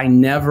is I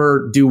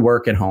never do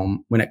work at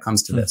home when it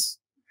comes to this.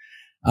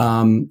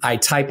 I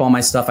type all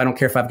my stuff. I don't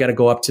care if I've got to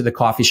go up to the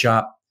coffee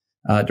shop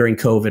during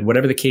COVID,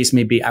 whatever the case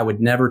may be. I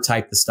would never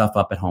type the stuff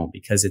up at home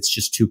because it's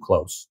just too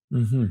close.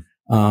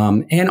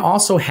 And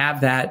also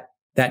have that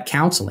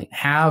counseling,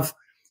 have,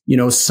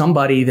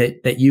 somebody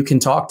that you can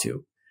talk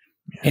to.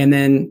 And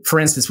then, for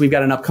instance, we've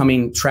got an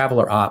upcoming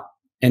traveler op.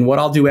 And what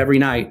I'll do every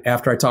night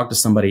after I talk to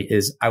somebody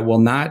is I will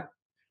not,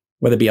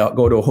 whether it be I'll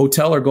go to a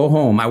hotel or go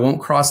home, I won't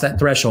cross that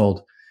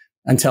threshold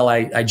until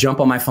I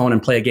jump on my phone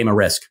and play a game of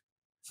Risk.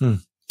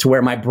 To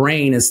where my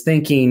brain is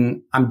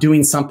thinking I'm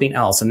doing something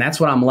else. And that's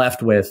what I'm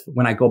left with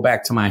when I go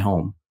back to my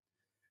home.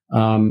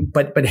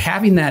 But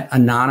having that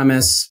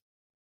anonymous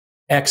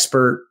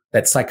expert,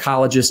 that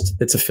psychologist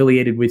that's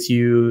affiliated with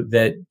you,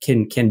 that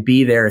can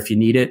be there if you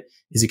need it,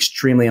 is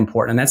extremely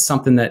important. And that's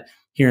something that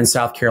here in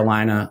South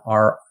Carolina,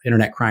 our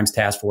Internet Crimes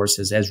Task Force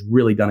has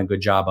really done a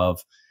good job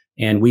of.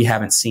 And we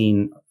haven't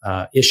seen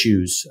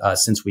issues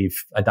since we've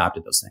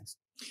adopted those things.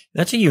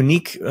 That's a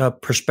unique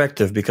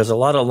perspective, because a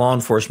lot of law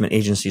enforcement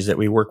agencies that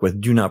we work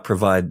with do not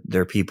provide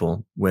their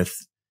people with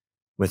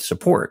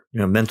support,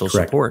 mental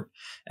support.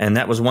 And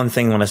that was one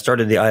thing when I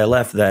started the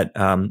ILF that,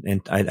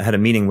 and I had a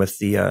meeting with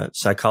the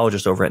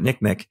psychologist over at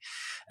NCCA,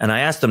 and I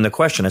asked them the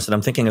question. I said,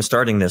 "I'm thinking of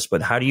starting this,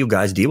 but how do you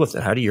guys deal with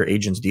it? How do your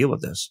agents deal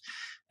with this?"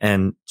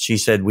 And she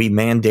said, "We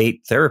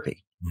mandate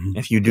therapy.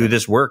 If you do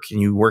this work and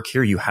you work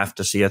here, you have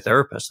to see a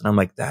therapist." And I'm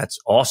like, "That's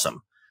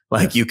awesome.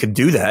 Like, you could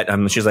do that."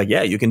 She's like,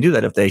 "Yeah, you can do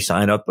that if they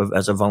sign up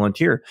as a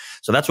volunteer."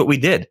 So that's what we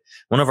did.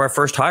 One of our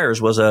first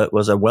hires was a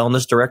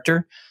wellness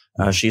director.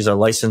 She's a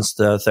licensed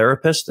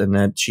therapist, and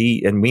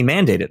we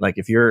mandated, like,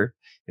 if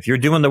you're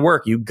doing the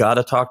work, you got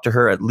to talk to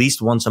her at least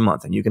once a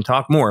month, and you can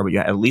talk more, but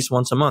at least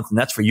once a month. And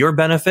that's for your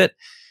benefit.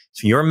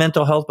 It's for your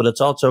mental health, but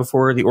it's also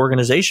for the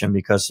organization,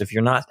 because if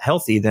you're not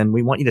healthy, then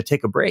we want you to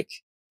take a break.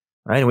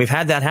 Right. And we've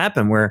had that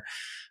happen where,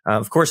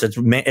 of course,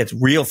 it's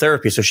real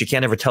therapy. So she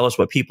can't ever tell us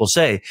what people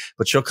say,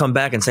 but she'll come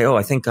back and say, "Oh,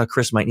 I think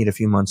Chris might need a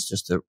few months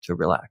just to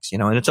relax,"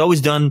 and it's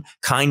always done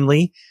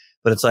kindly,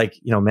 but it's like,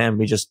 man,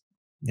 we just,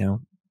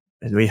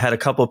 we had a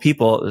couple of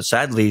people,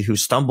 sadly, who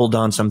stumbled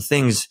on some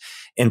things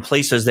in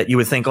places that you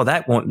would think, "Oh,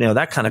 that won't,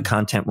 that kind of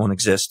content won't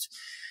exist."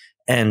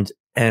 And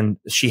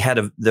she had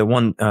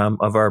one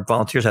of our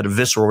volunteers had a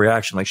visceral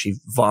reaction, like she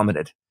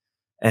vomited,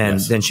 and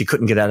then she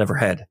couldn't get out of her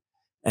head.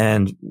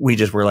 And we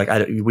just were like,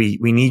 we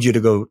need you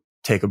to go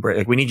take a break.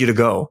 Like, we need you to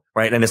go.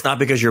 Right. And it's not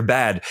because you're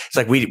bad. It's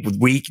like,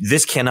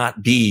 this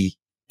cannot be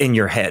in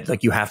your head.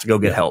 Like, you have to go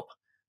get help.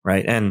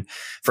 Right. And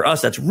for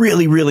us, that's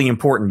really, really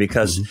important,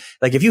 because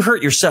like, if you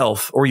hurt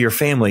yourself or your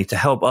family to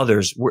help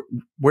others,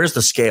 where's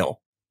the scale?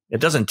 It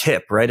doesn't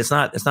tip. Right. It's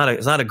not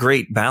a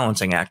great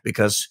balancing act,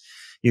 because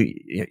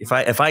if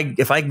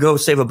I go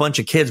save a bunch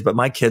of kids, but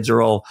my kids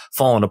are all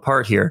falling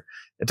apart here,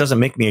 it doesn't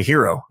make me a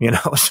hero,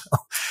 so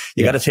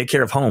you got to take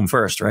care of home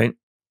first, right?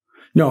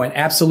 No, and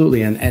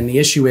absolutely. And the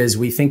issue is,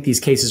 we think these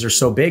cases are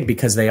so big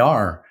because they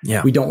are.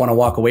 Yeah. We don't want to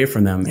walk away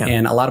from them. Yeah.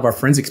 And a lot of our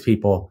forensics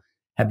people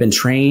have been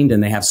trained,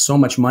 and they have so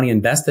much money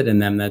invested in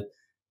them that,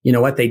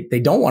 they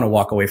don't want to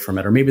walk away from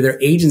it, or maybe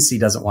their agency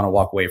doesn't want to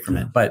walk away from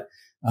it. But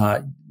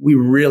we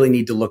really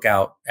need to look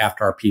out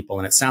after our people.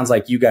 And it sounds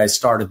like you guys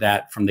started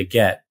that from the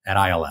get at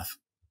ILF.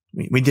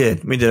 We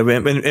did.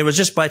 It was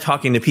just by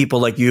talking to people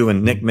like you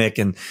and Nick Mick,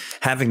 and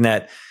having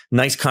that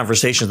nice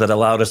conversations that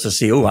allowed us to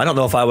see, I don't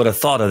know if I would have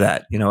thought of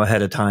that,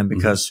 ahead of time,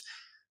 because,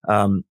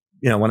 when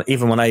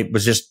I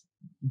was just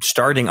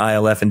starting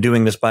ILF and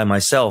doing this by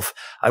myself,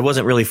 I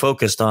wasn't really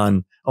focused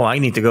on, I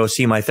need to go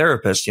see my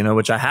therapist,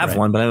 which I have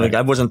one, but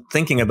I wasn't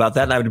thinking about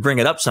that. And I would bring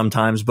it up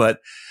sometimes, but,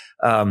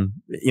 I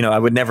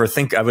would never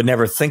think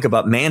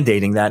about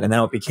mandating that. And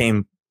now it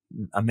became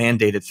a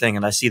mandated thing.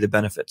 And I see the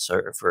benefits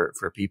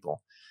for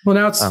people. Well,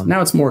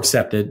 now it's more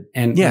accepted.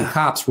 And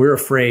cops, we're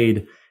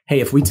afraid, hey,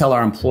 if we tell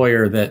our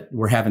employer that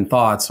we're having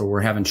thoughts or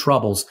we're having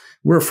troubles,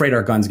 we're afraid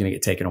our gun's going to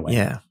get taken away.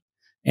 Yeah.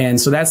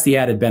 And so that's the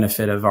added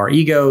benefit of our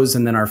egos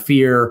and then our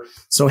fear.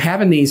 So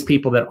having these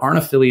people that aren't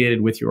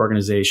affiliated with your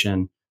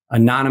organization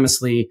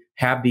anonymously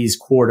have these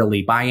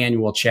quarterly,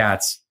 biannual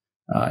chats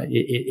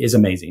is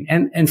amazing.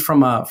 And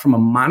from a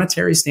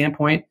monetary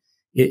standpoint,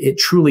 it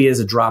truly is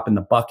a drop in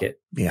the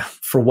bucket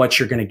for what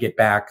you're going to get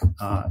back.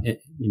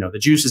 The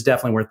juice is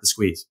definitely worth the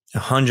squeeze.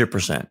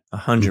 100%.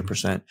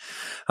 100%.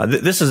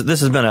 This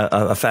has been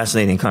a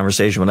fascinating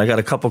conversation, but I got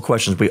a couple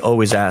questions we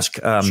always ask.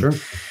 Sure.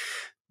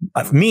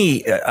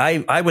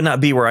 I would not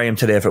be where I am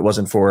today if it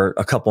wasn't for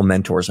a couple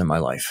mentors in my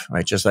life,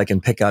 right? Just I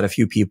can pick out a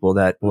few people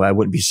that I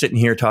wouldn't be sitting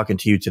here talking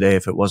to you today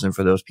if it wasn't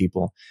for those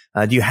people.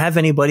 Do you have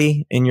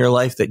anybody in your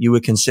life that you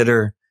would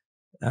consider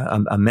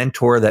a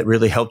mentor that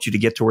really helped you to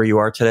get to where you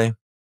are today?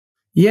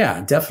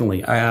 Yeah,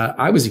 definitely.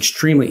 I was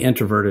extremely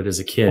introverted as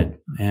a kid.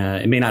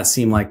 It may not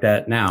seem like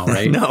that now,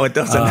 right? No, it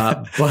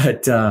doesn't.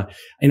 But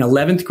in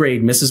 11th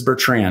grade, Mrs.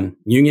 Bertrand,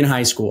 Union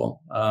High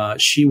School,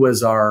 she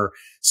was our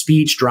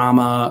speech,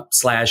 drama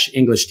 /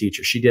 English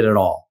teacher. She did it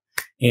all.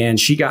 And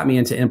she got me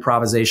into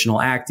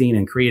improvisational acting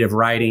and creative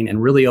writing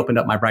and really opened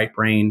up my right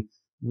brain,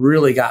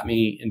 really got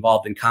me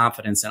involved in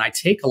confidence. And I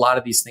take a lot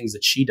of these things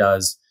that she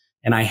does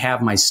and I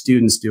have my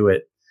students do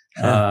it.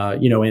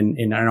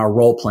 In our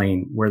role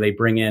playing where they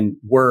bring in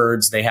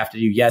words, they have to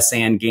do yes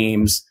and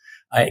games,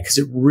 because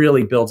it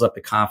really builds up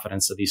the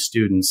confidence of these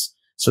students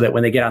so that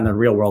when they get out in the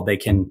real world, they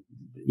can,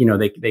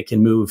 they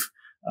can move,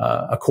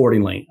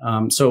 accordingly.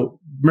 So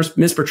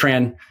Miss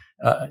Bertrand,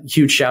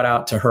 huge shout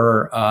out to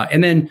her.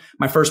 And then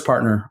my first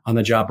partner on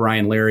the job,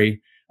 Brian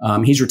Leary,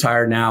 he's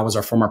retired now, was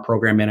our former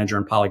program manager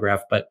in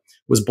Polygraph, but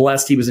was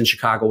blessed. He was in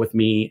Chicago with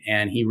me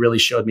and he really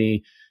showed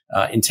me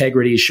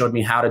integrity, showed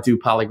me how to do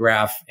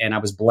polygraph. And I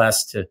was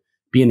blessed to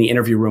be in the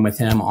interview room with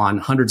him on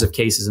hundreds of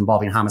cases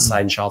involving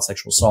homicide and child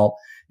sexual assault,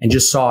 and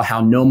just saw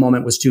how no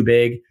moment was too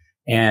big.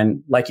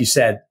 And like you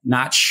said,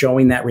 not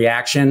showing that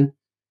reaction.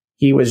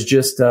 He was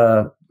just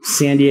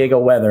San Diego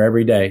weather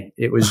every day.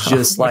 It was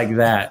just like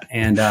that.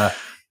 And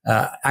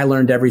I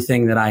learned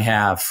everything that I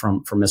have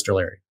from Mr.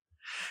 Leary.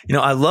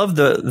 I love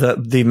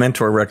the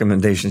mentor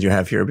recommendations you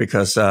have here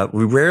because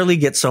we rarely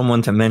get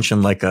someone to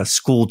mention like a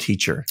school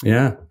teacher.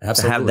 Yeah,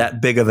 absolutely. To have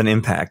that big of an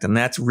impact. And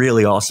that's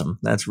really awesome.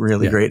 That's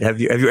really great.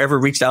 Have you ever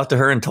reached out to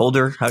her and told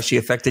her how she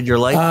affected your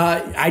life?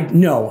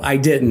 No, I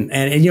didn't.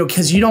 And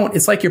cause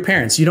it's like your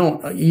parents, you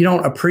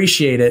don't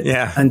appreciate it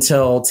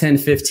until 10,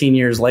 15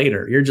 years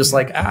later. You're just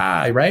like,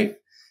 right.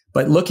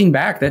 But looking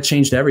back, that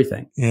changed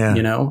everything.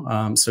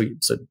 Yeah. So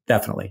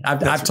definitely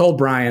I've told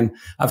Brian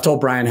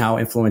how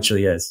influential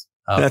he is.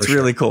 That's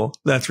really cool.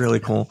 That's really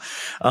cool.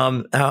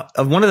 One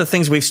of the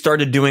things we've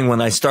started doing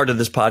when I started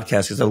this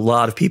podcast is a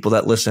lot of people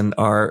that listen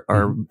are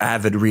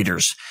avid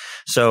readers.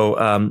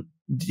 So,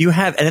 do you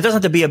have, and it doesn't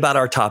have to be about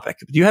our topic,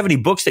 do you have any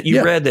books that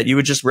you read that you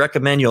would just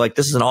recommend? You're like,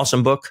 this is an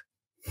awesome book.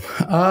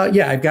 I'll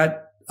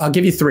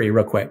give you 3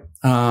 real quick.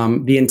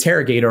 The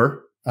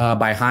Interrogator,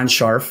 by Hans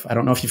Scharf. I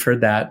don't know if you've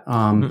heard that.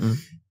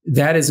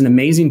 That is an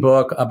amazing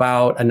book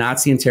about a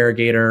Nazi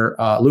interrogator,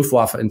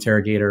 Luftwaffe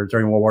interrogator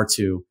during World War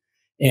II.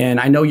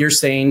 And I know your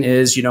saying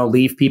is,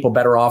 leave people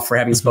better off for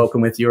having spoken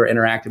with you or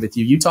interacted with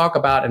you. You talk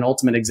about an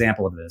ultimate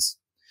example of this.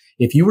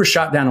 If you were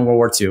shot down in World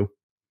War II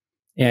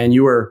and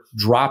you were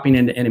dropping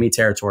into enemy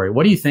territory,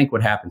 what do you think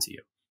would happen to you?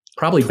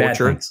 Probably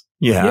torture. Bad things.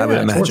 Yeah, I would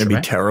imagine it'd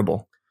be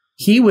terrible.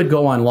 He would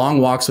go on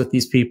long walks with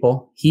these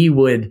people.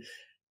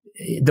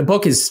 The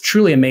book is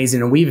truly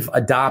amazing. And we've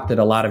adopted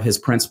a lot of his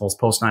principles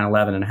post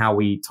 9/11 and how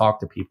we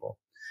talk to people.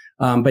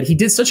 But he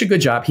did such a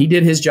good job. He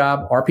did his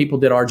job. Our people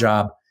did our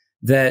job.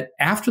 That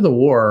after the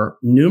war,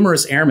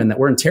 numerous airmen that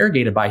were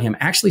interrogated by him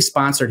actually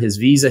sponsored his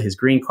visa, his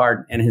green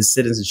card, and his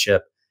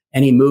citizenship,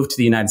 and he moved to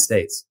the United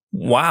States.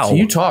 Wow! So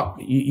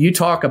you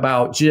talk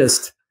about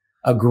just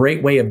a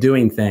great way of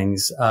doing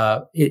things.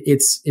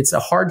 It's a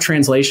hard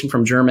translation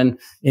from German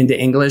into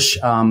English,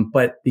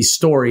 but the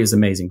story is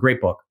amazing.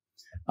 Great book.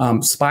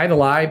 Spy the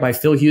Lie by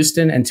Phil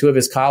Houston and 2 of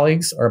his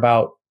colleagues are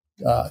about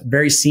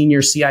very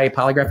senior CIA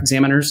polygraph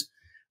examiners.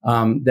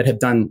 That have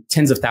done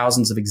tens of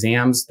thousands of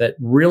exams that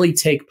really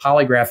take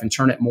polygraph and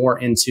turn it more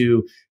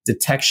into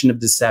detection of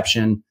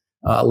deception,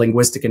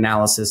 linguistic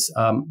analysis.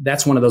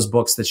 That's one of those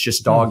books that's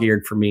just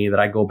dog-eared for me that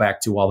I go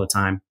back to all the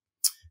time.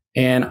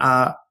 And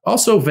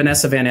also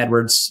Vanessa Van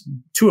Edwards,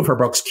 2 of her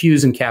books,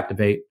 Cues and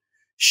Captivate.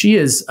 She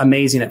is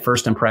amazing at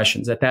first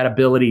impressions, at that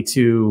ability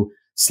to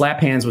slap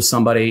hands with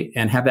somebody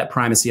and have that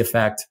primacy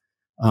effect.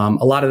 A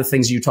lot of the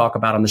things you talk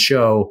about on the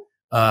show,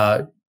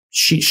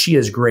 she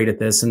is great at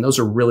this. And those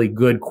are really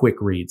good, quick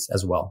reads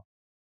as well.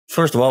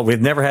 First of all, we've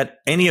never had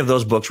any of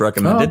those books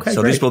recommended.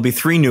 So great. These will be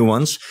 3 new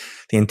ones.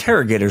 The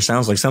Interrogator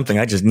sounds like something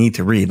I just need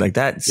to read. Like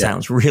that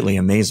sounds really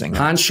amazing.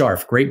 Hans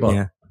Scharf, great book.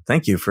 Yeah.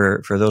 Thank you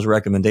for those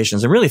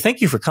recommendations. And really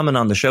thank you for coming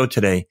on the show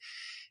today.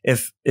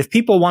 If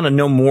people want to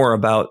know more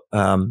about,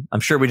 I'm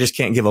sure we just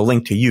can't give a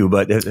link to you,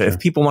 but if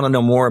people want to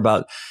know more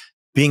about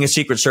being a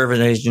Secret Service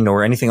agent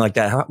or anything like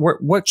that,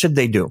 what should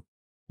they do?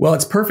 Well,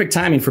 it's perfect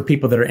timing for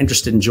people that are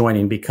interested in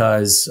joining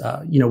because,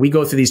 we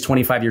go through these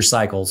 25-year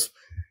cycles.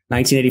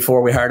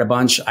 1984, we hired a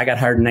bunch. I got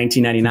hired in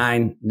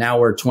 1999. Now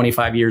we're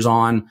 25 years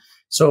on.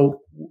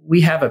 So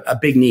we have a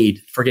big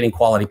need for getting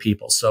quality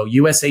people. So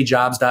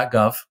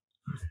usajobs.gov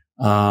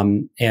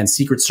and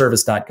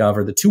secretservice.gov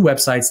are the two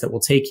websites that will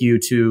take you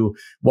to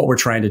what we're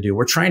trying to do.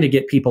 We're trying to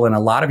get people in a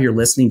lot of your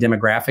listening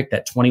demographic,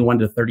 that 21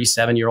 to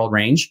 37-year-old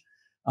range,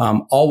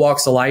 all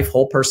walks of life,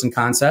 whole person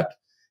concept,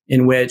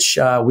 in which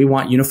we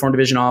want uniform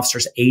division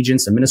officers,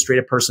 agents,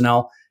 administrative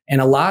personnel. And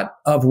a lot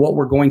of what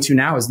we're going to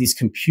now is these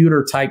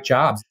computer type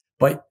jobs.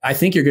 But I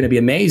think you're going to be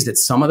amazed at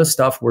some of the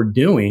stuff we're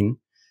doing.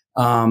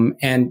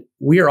 And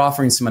we are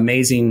offering some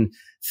amazing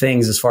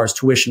things as far as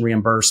tuition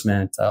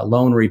reimbursement,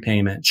 loan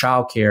repayment,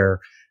 childcare.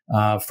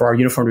 For our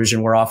uniform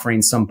division, we're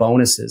offering some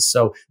bonuses.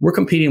 So we're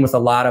competing with a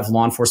lot of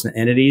law enforcement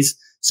entities.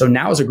 So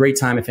now is a great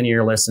time if any of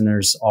your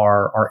listeners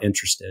are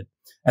interested.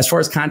 As far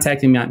as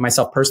contacting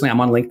myself personally,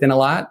 I'm on LinkedIn a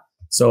lot.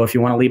 So if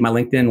you want to leave my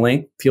LinkedIn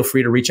link, feel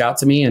free to reach out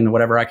to me, and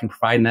whatever I can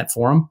provide in that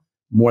forum,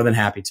 more than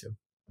happy to.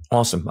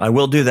 Awesome. I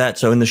will do that.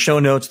 So in the show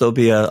notes, there'll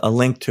be a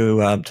link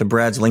to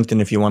Brad's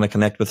LinkedIn if you want to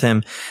connect with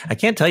him. I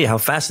can't tell you how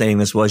fascinating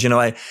this was. You know,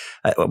 I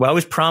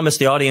always promised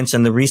the audience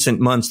in the recent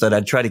months that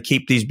I'd try to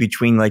keep these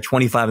between like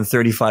 25 and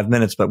 35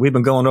 minutes, but we've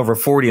been going over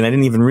 40 and I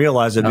didn't even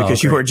realize it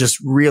because you are just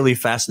really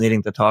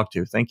fascinating to talk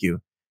to. Thank you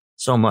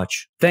so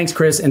much. Thanks,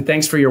 Chris. And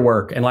thanks for your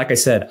work. And like I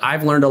said,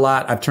 I've learned a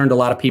lot. I've turned a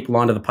lot of people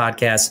onto the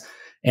podcast.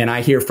 And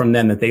I hear from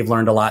them that they've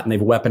learned a lot and they've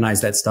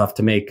weaponized that stuff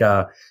to make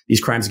these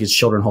crimes against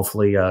children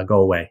hopefully go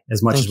away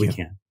as much as we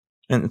can.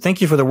 And thank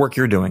you for the work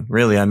you're doing.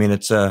 Really, I mean,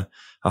 it's a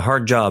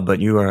hard job,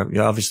 but you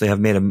obviously have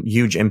made a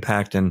huge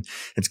impact, and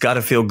it's got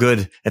to feel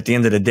good at the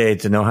end of the day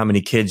to know how many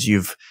kids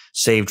you've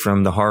saved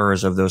from the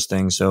horrors of those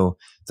things. So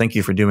thank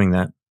you for doing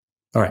that.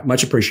 All right.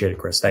 Much appreciated,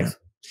 Chris. Thanks.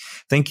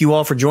 Thank you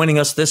all for joining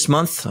us this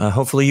month.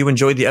 Hopefully you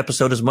enjoyed the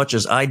episode as much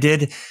as I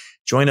did.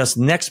 Join us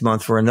next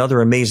month for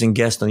another amazing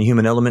guest on the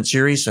Human Element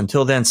series.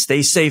 Until then,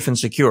 stay safe and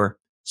secure.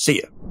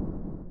 See you.